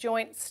issued a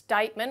joint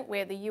statement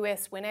where the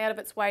US went out of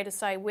its way to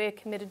say we're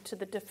committed to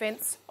the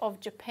defence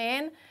of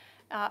Japan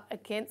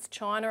against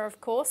China,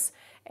 of course,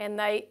 and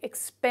they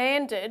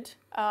expanded,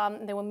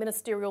 there were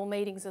ministerial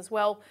meetings as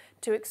well,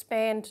 to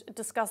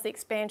discuss the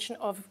expansion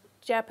of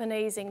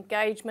Japanese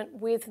engagement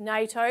with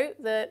NATO,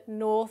 the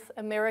North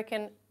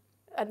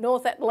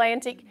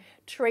Atlantic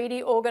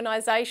Treaty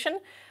Organisation.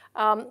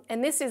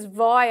 And this is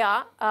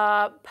via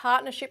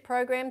partnership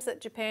programs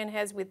that Japan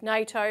has with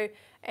NATO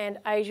and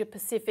Asia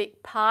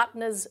Pacific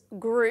partners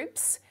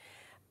groups.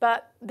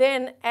 But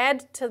then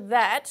add to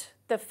that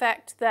the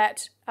fact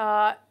that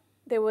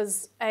there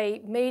was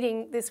a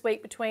meeting this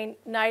week between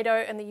NATO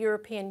and the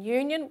European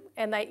Union,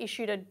 and they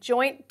issued a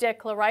joint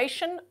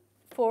declaration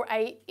for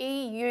a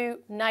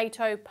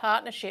EU-NATO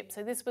partnership.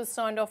 So this was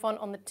signed off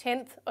on the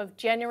 10th of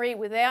January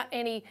without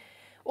any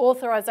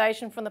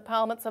authorisation from the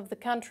parliaments of the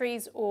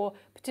countries or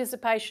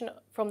participation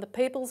from the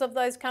peoples of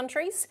those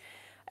countries.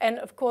 And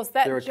of course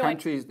that there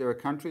are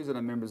countries that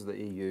are members of the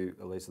EU,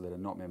 Elisa, that are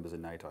not members of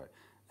NATO.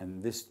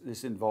 And this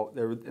involved,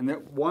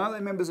 why are they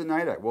members of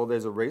NATO? Well,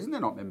 there's a reason they're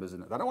not members of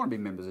NATO. They don't want to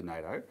be members of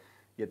NATO,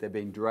 yet they're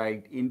being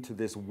dragged into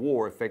this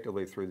war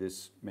effectively through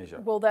this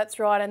measure. Well, that's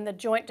right. And the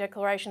joint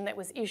declaration that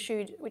was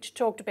issued, which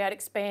talked about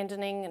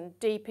expanding and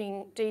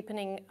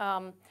deepening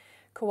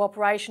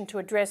cooperation to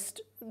address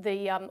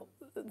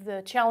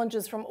the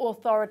challenges from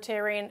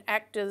authoritarian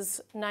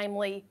actors,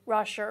 namely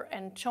Russia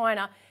and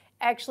China,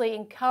 actually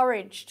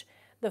encouraged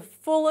the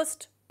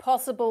fullest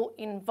possible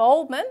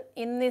involvement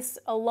in this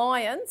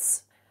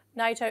alliance,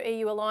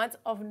 NATO-EU alliance,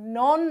 of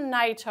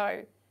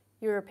non-NATO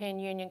European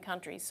Union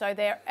countries. So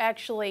they're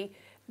actually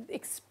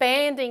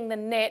expanding the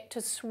net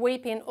to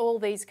sweep in all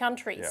these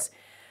countries.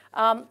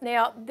 Yeah.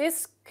 Now,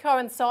 this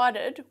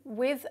coincided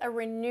with a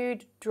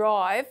renewed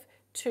drive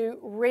to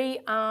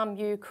rearm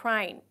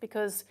Ukraine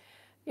because,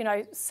 you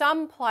know,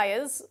 some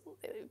players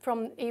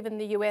from even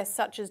the US,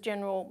 such as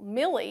General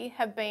Milley,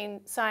 have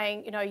been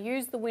saying, you know,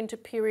 use the winter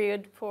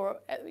period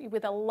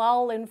with a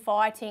lull in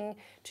fighting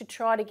to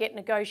try to get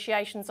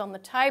negotiations on the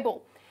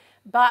table.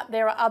 But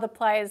there are other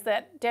players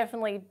that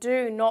definitely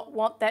do not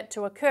want that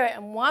to occur.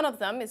 And one of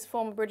them is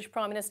former British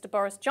Prime Minister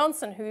Boris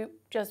Johnson, who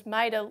just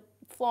made a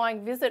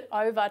flying visit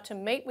over to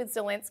meet with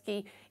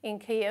Zelensky in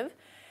Kiev.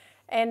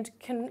 And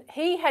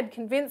he had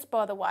convinced,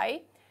 by the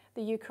way,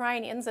 the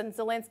Ukrainians and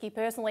Zelensky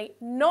personally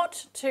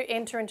not to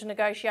enter into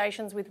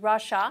negotiations with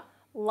Russia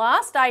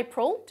last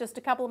April, just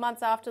a couple of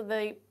months after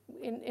the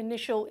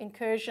initial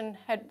incursion,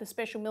 the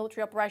special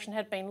military operation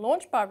had been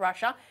launched by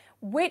Russia,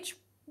 which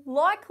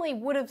likely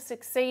would have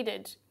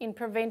succeeded in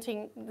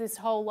preventing this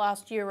whole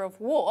last year of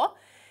war.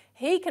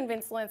 He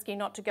convinced Zelensky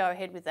not to go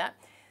ahead with that.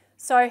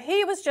 So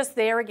he was just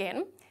there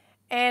again,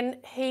 and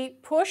he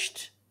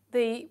pushed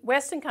the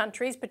Western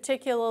countries,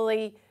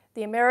 particularly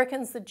the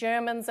Americans, the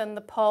Germans and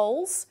the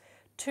Poles,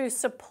 to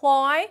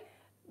supply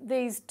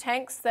these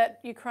tanks that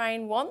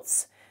Ukraine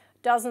wants,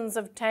 dozens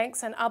of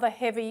tanks and other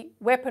heavy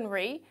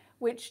weaponry,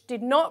 which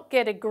did not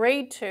get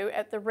agreed to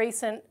at the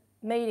recent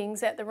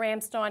meetings at the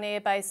Ramstein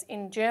Air Base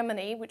in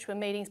Germany, which were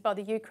meetings by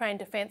the Ukraine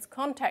Defence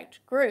Contact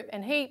Group.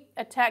 And he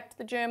attacked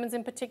the Germans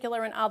in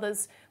particular and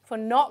others for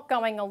not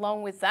going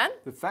along with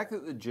that. The fact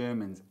that the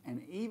Germans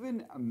and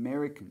even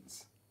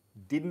Americans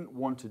didn't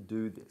want to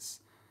do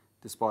this,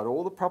 despite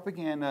all the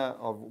propaganda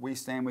of we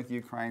stand with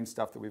Ukraine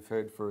stuff that we've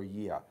heard for a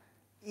year,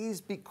 is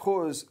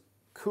because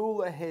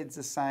cooler heads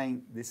are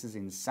saying this is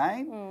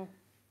insane.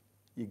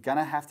 You're going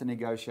to have to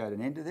negotiate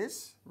an end to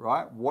this,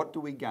 right? What do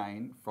we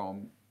gain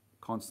from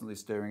constantly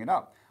stirring it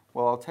up?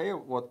 Well, I'll tell you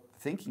what the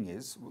thinking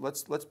is.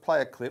 Let's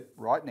play a clip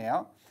right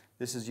now.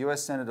 This is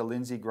US Senator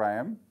Lindsey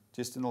Graham,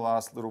 just in the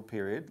last little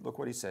period. Look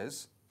what he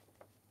says.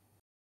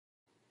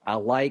 I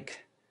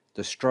like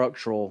the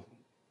structural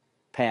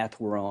path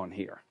we're on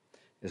here.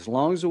 As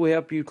long as we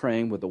help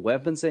Ukraine with the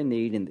weapons they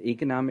need and the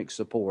economic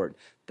support,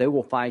 they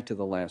will fight to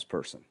the last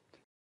person.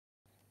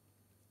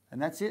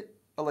 And that's it,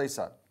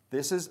 Elisa.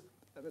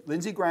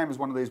 Lindsey Graham is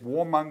one of these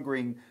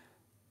warmongering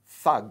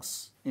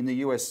thugs in the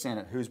US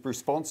Senate who has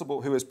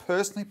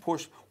personally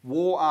pushed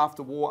war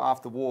after war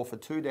after war for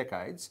 2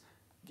 decades,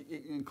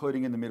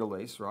 including in the Middle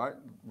East, right?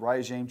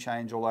 Regime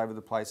change all over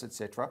the place,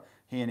 etc.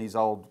 He and his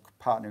old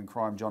partner in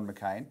crime, John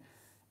McCain.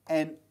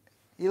 And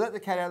he let the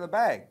cat out of the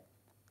bag.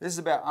 This is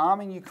about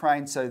arming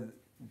Ukraine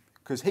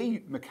because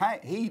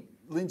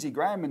Lindsey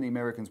Graham and the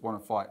Americans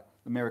want to fight,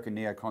 the American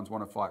neocons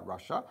want to fight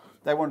Russia.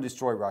 They want to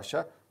destroy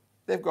Russia.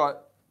 They've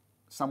got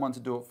someone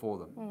to do it for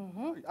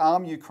them.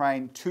 Arm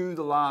Ukraine to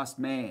the last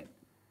man,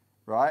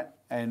 right?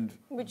 And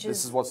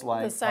this is what's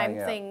laying out. The same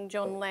thing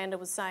John Lander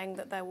was saying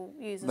that they will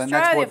use then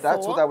Australia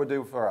that's what they would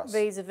do for us.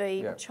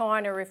 Vis-a-vis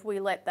China if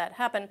we let that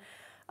happen.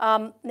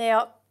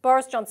 Now,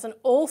 Boris Johnson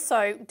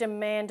also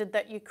demanded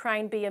that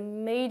Ukraine be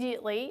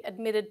immediately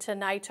admitted to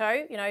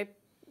NATO. You know,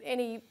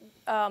 any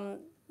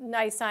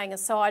naysaying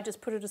aside,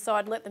 just put it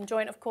aside, let them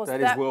join. Of course, that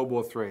is World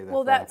War III.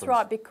 Well, that's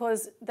right,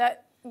 because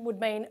that would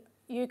mean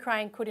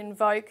Ukraine could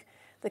invoke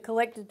the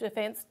collective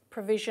defence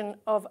provision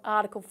of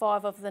Article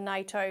 5 of the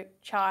NATO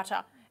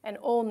Charter, and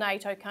all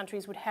NATO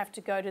countries would have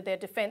to go to their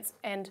defence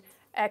and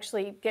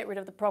actually get rid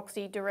of the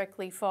proxy,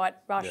 directly fight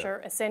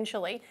Russia,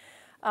 essentially.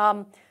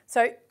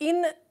 So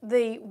in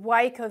the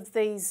wake of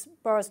these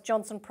Boris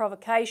Johnson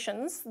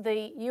provocations,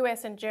 the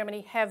US and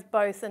Germany have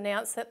both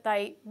announced that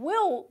they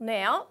will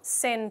now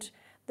send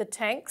the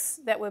tanks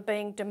that were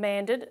being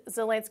demanded.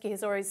 Zelensky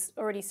has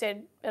already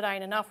said it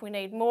ain't enough, we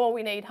need more,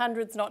 we need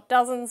hundreds, not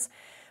dozens.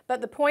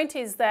 But the point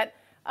is that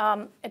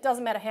it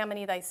doesn't matter how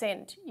many they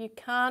send. You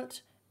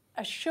can't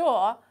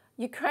assure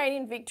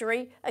Ukrainian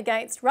victory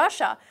against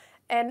Russia.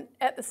 And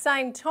at the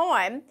same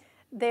time,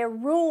 they're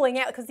ruling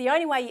out, because the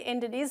only way you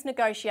end it is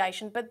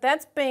negotiation, but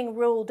that's being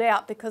ruled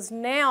out because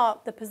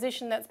now the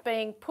position that's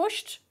being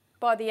pushed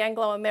by the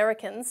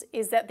Anglo-Americans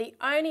is that the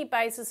only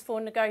basis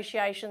for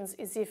negotiations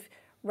is if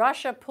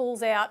Russia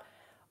pulls out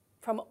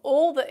from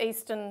all the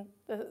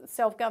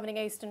self-governing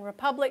eastern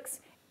republics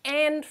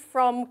and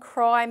from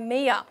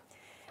Crimea.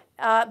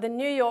 The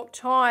New York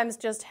Times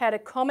just had a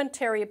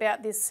commentary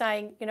about this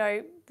saying, you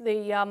know,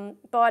 the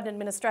Biden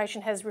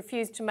administration has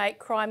refused to make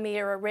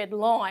Crimea a red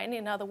line.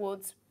 In other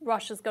words,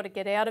 Russia's got to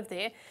get out of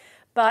there.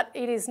 But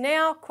it is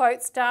now,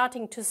 quote,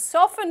 starting to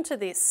soften to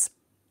this.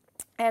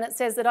 And it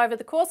says that over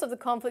the course of the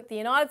conflict, the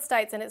United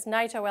States and its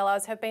NATO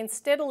allies have been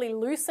steadily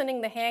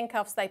loosening the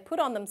handcuffs they put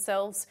on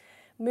themselves,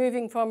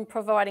 moving from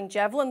providing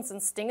javelins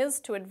and stingers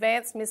to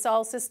advanced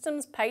missile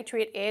systems,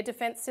 Patriot air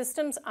defence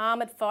systems,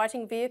 armoured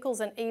fighting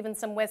vehicles and even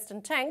some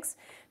Western tanks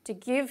to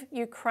give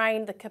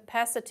Ukraine the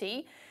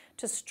capacity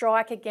to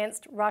strike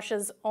against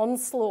Russia's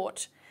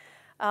onslaught.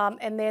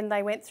 And then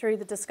they went through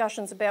the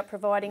discussions about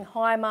providing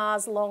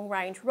HIMARS,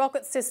 long-range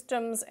rocket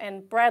systems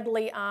and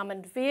Bradley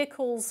armoured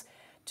vehicles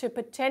to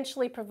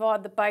potentially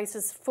provide the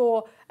basis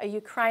for a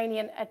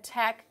Ukrainian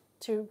attack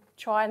to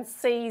try and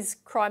seize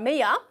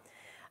Crimea.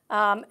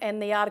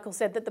 And the article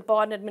said that the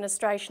Biden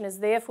administration is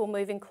therefore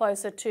moving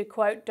closer to,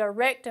 quote,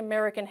 direct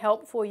American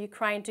help for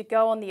Ukraine to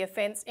go on the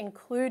offence,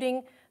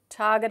 including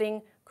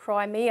targeting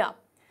Crimea.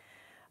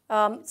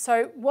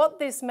 So what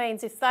this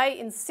means, if they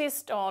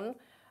insist on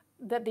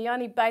that the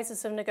only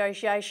basis of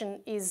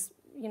negotiation is,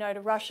 you know,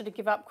 to Russia to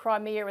give up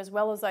Crimea as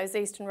well as those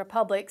eastern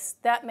republics,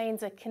 that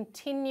means a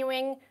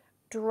continuing,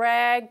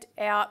 dragged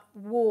out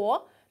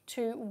war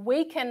to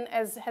weaken,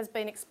 as has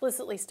been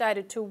explicitly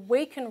stated, to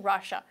weaken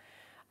Russia,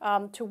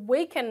 to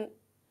weaken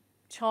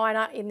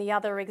China in the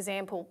other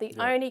example. The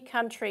only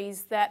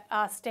countries that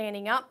are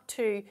standing up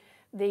to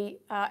the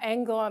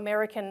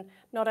Anglo-American,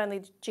 not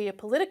only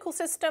geopolitical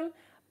system,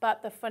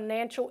 but the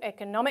financial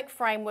economic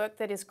framework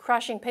that is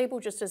crushing people,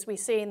 just as we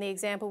see in the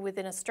example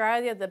within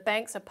Australia. The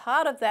banks are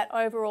part of that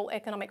overall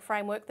economic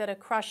framework that are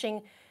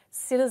crushing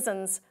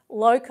citizens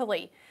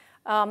locally.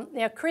 Now,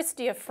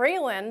 Chrystia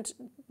Freeland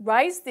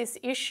raised this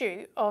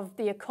issue of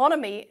the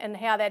economy and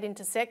how that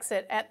intersects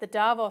it at the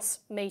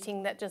Davos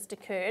meeting that just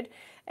occurred.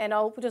 And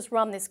I'll just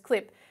run this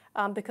clip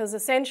because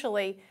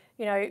essentially,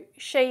 you know,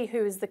 she,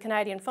 who is the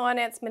Canadian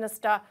Finance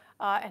Minister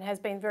and has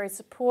been very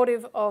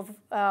supportive of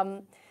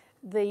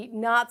the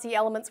Nazi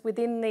elements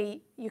within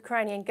the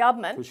Ukrainian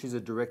government. Because she's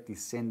a direct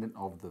descendant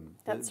of them.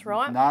 That's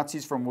right.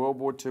 Nazis from World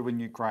War II in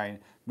Ukraine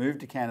moved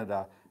to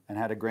Canada and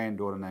had a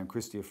granddaughter named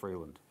Chrystia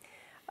Freeland.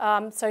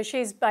 So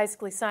she's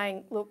basically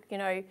saying, look, you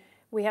know,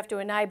 we have to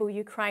enable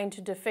Ukraine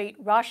to defeat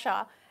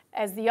Russia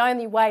as the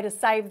only way to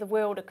save the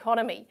world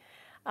economy.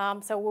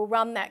 So we'll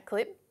run that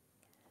clip.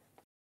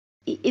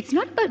 It's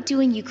not about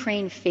doing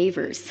Ukraine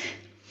favors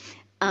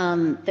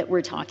that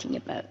we're talking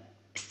about.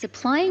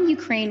 Supplying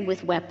Ukraine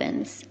with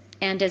weapons,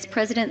 and as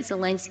President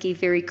Zelensky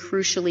very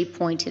crucially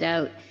pointed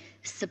out,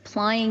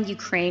 supplying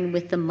Ukraine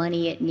with the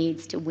money it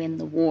needs to win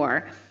the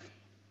war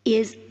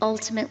is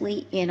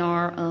ultimately in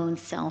our own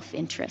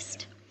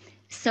self-interest.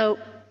 So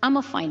I'm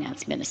a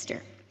finance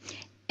minister,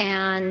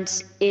 and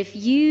if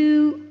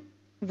you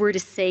were to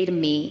say to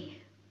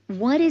me,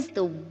 what is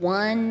the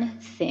one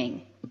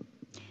thing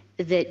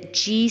that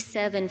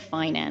G7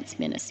 finance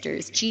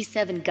ministers,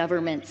 G7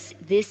 governments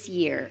this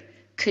year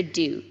could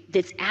do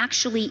that's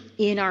actually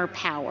in our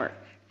power,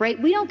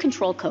 right? We don't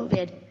control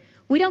COVID.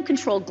 We don't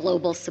control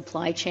global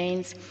supply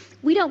chains.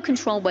 We don't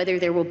control whether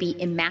there will be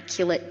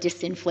immaculate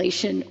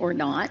disinflation or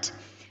not.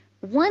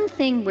 One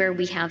thing where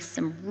we have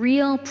some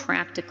real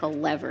practical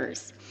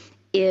levers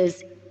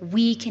is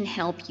we can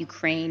help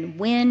Ukraine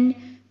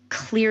win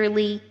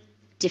clearly,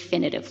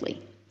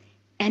 definitively.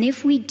 And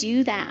if we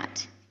do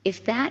that,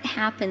 if that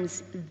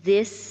happens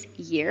this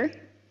year,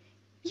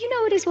 you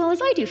know it as well as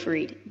I do,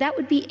 Fareed, that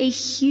would be a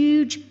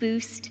huge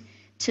boost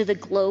to the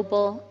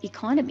global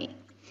economy.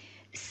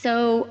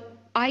 So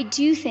I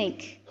do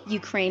think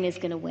Ukraine is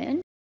going to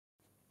win.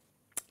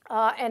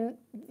 And,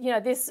 you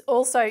know, this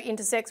also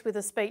intersects with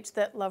a speech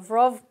that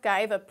Lavrov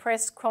gave, a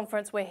press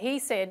conference where he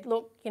said,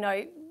 look, you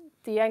know,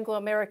 the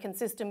Anglo-American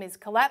system is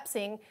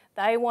collapsing.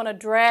 They want to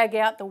drag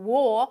out the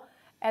war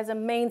as a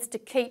means to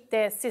keep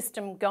their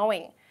system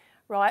going,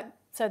 right?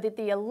 So that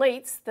the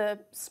elites, the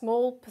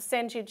small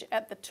percentage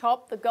at the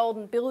top, the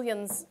golden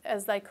billions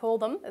as they call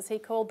them, as he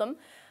called them,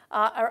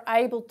 are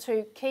able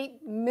to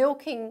keep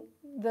milking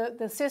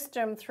the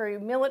system through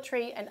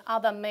military and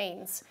other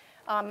means.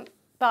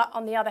 But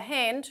on the other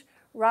hand,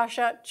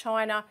 Russia,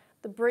 China,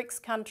 the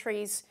BRICS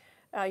countries,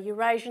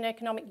 Eurasian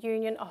Economic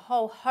Union, a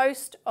whole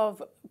host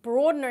of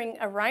broadening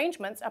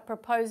arrangements are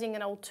proposing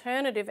an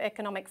alternative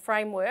economic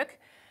framework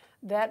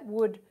that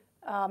would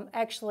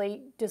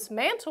actually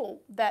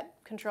dismantle that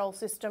control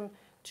system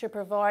to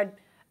provide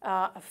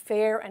a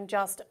fair and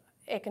just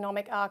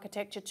economic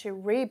architecture to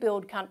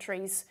rebuild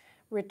countries,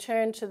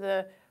 return to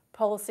the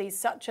policies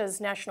such as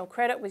national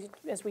credit,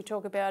 as we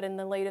talk about in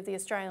the lead of the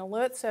Australian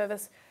Alert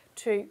Service,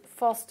 to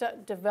foster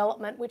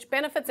development, which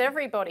benefits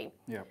everybody.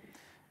 Yeah,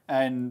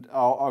 and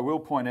I will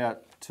point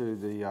out to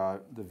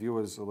the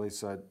viewers,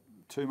 Elisa,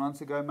 2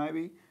 months ago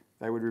maybe,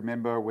 they would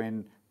remember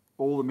when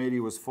all the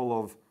media was full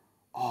of,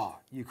 oh,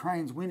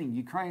 Ukraine's winning,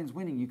 Ukraine's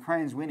winning,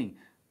 Ukraine's winning.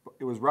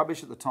 It was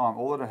rubbish at the time.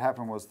 All that had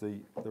happened was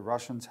the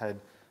Russians had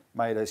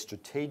made a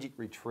strategic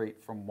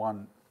retreat from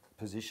one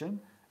position,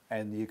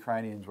 and the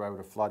Ukrainians were able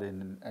to flood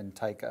in and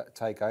take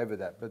over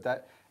that. But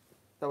that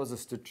was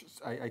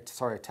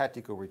a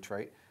tactical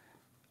retreat.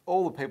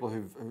 All the people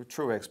who are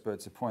true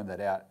experts have pointed that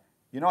out.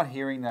 You're not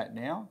hearing that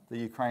now, the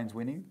Ukraine's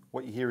winning.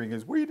 What you're hearing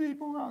is, we need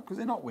more, because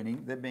they're not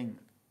winning, they're being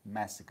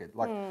massacred.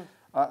 Like,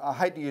 I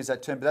hate to use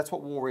that term, but that's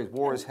what war is.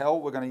 War is hell.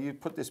 We're going to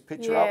put this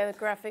picture up. Yeah, the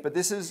graphic. But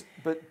this is,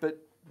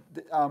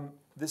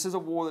 this is a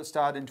war that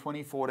started in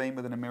 2014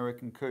 with an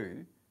American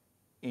coup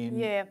in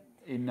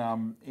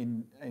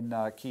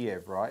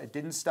Kiev, right? It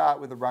didn't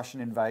start with a Russian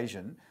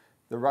invasion.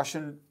 The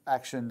Russian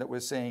action that we're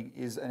seeing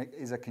is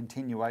a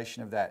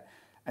continuation of that.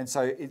 And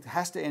so it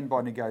has to end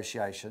by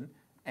negotiation.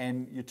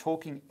 And you're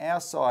talking, our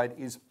side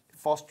is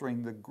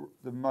fostering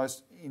the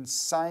most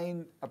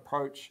insane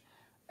approach,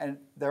 and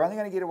they're only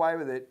going to get away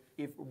with it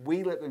if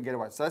we let them get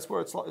away. So that's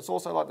where it's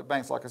also like the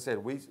banks. Like I said,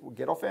 we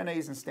get off our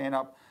knees and stand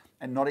up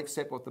and not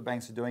accept what the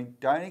banks are doing.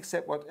 Don't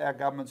accept what our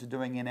governments are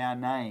doing in our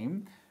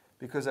name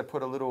because they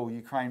put a little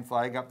Ukraine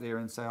flag up there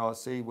and say, oh,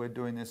 see, we're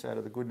doing this out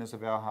of the goodness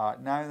of our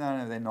heart. No, no,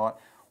 no, they're not.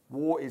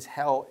 War is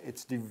hell.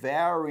 It's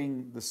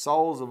devouring the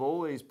souls of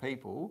all these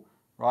people,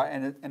 right?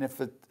 And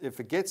if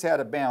it gets out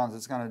of bounds,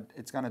 it's going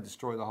to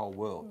destroy the whole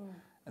world.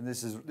 And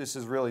this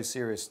is really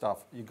serious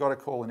stuff. You've got to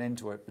call an end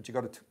to it, but you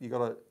got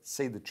to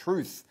see the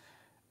truth,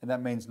 and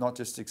that means not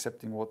just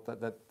accepting what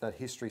that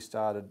history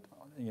started,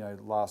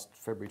 last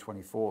February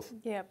 24th.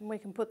 Yeah, and we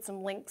can put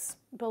some links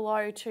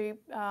below to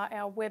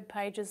our web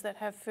pages that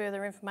have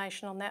further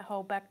information on that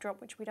whole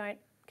backdrop, which we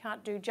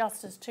can't do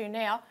justice to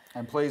now.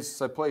 And please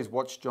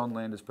watch John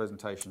Lander's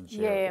presentation. And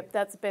share it.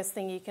 That's the best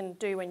thing you can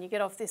do when you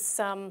get off this.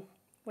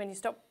 When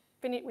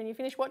you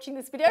finish watching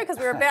this video, because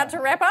we're about to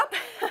wrap up.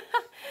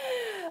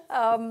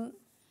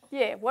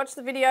 Watch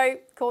the video,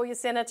 call your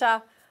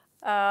senator,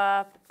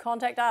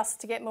 contact us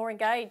to get more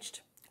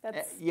engaged. And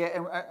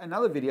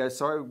another video,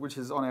 which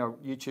is on our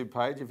YouTube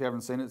page. If you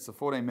haven't seen it, it's a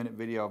 14-minute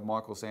video of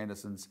Michael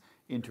Sanderson's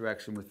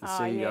interaction with the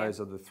CEOs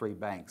of the 3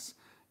 banks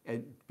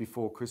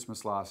before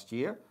Christmas last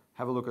year.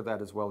 Have a look at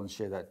that as well and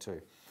share that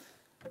too.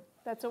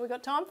 That's all we've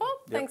got time for.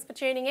 Yep. Thanks for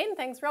tuning in.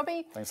 Thanks,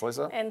 Robbie. Thanks,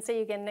 Lisa. And see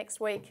you again next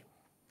week.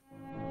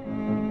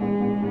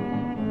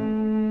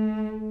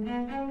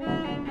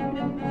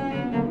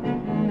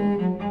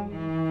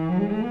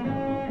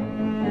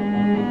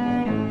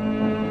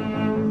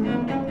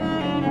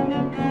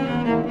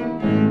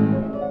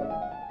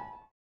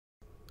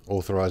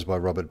 Authorised by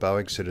Robert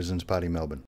Barwick, Citizens Party, Melbourne.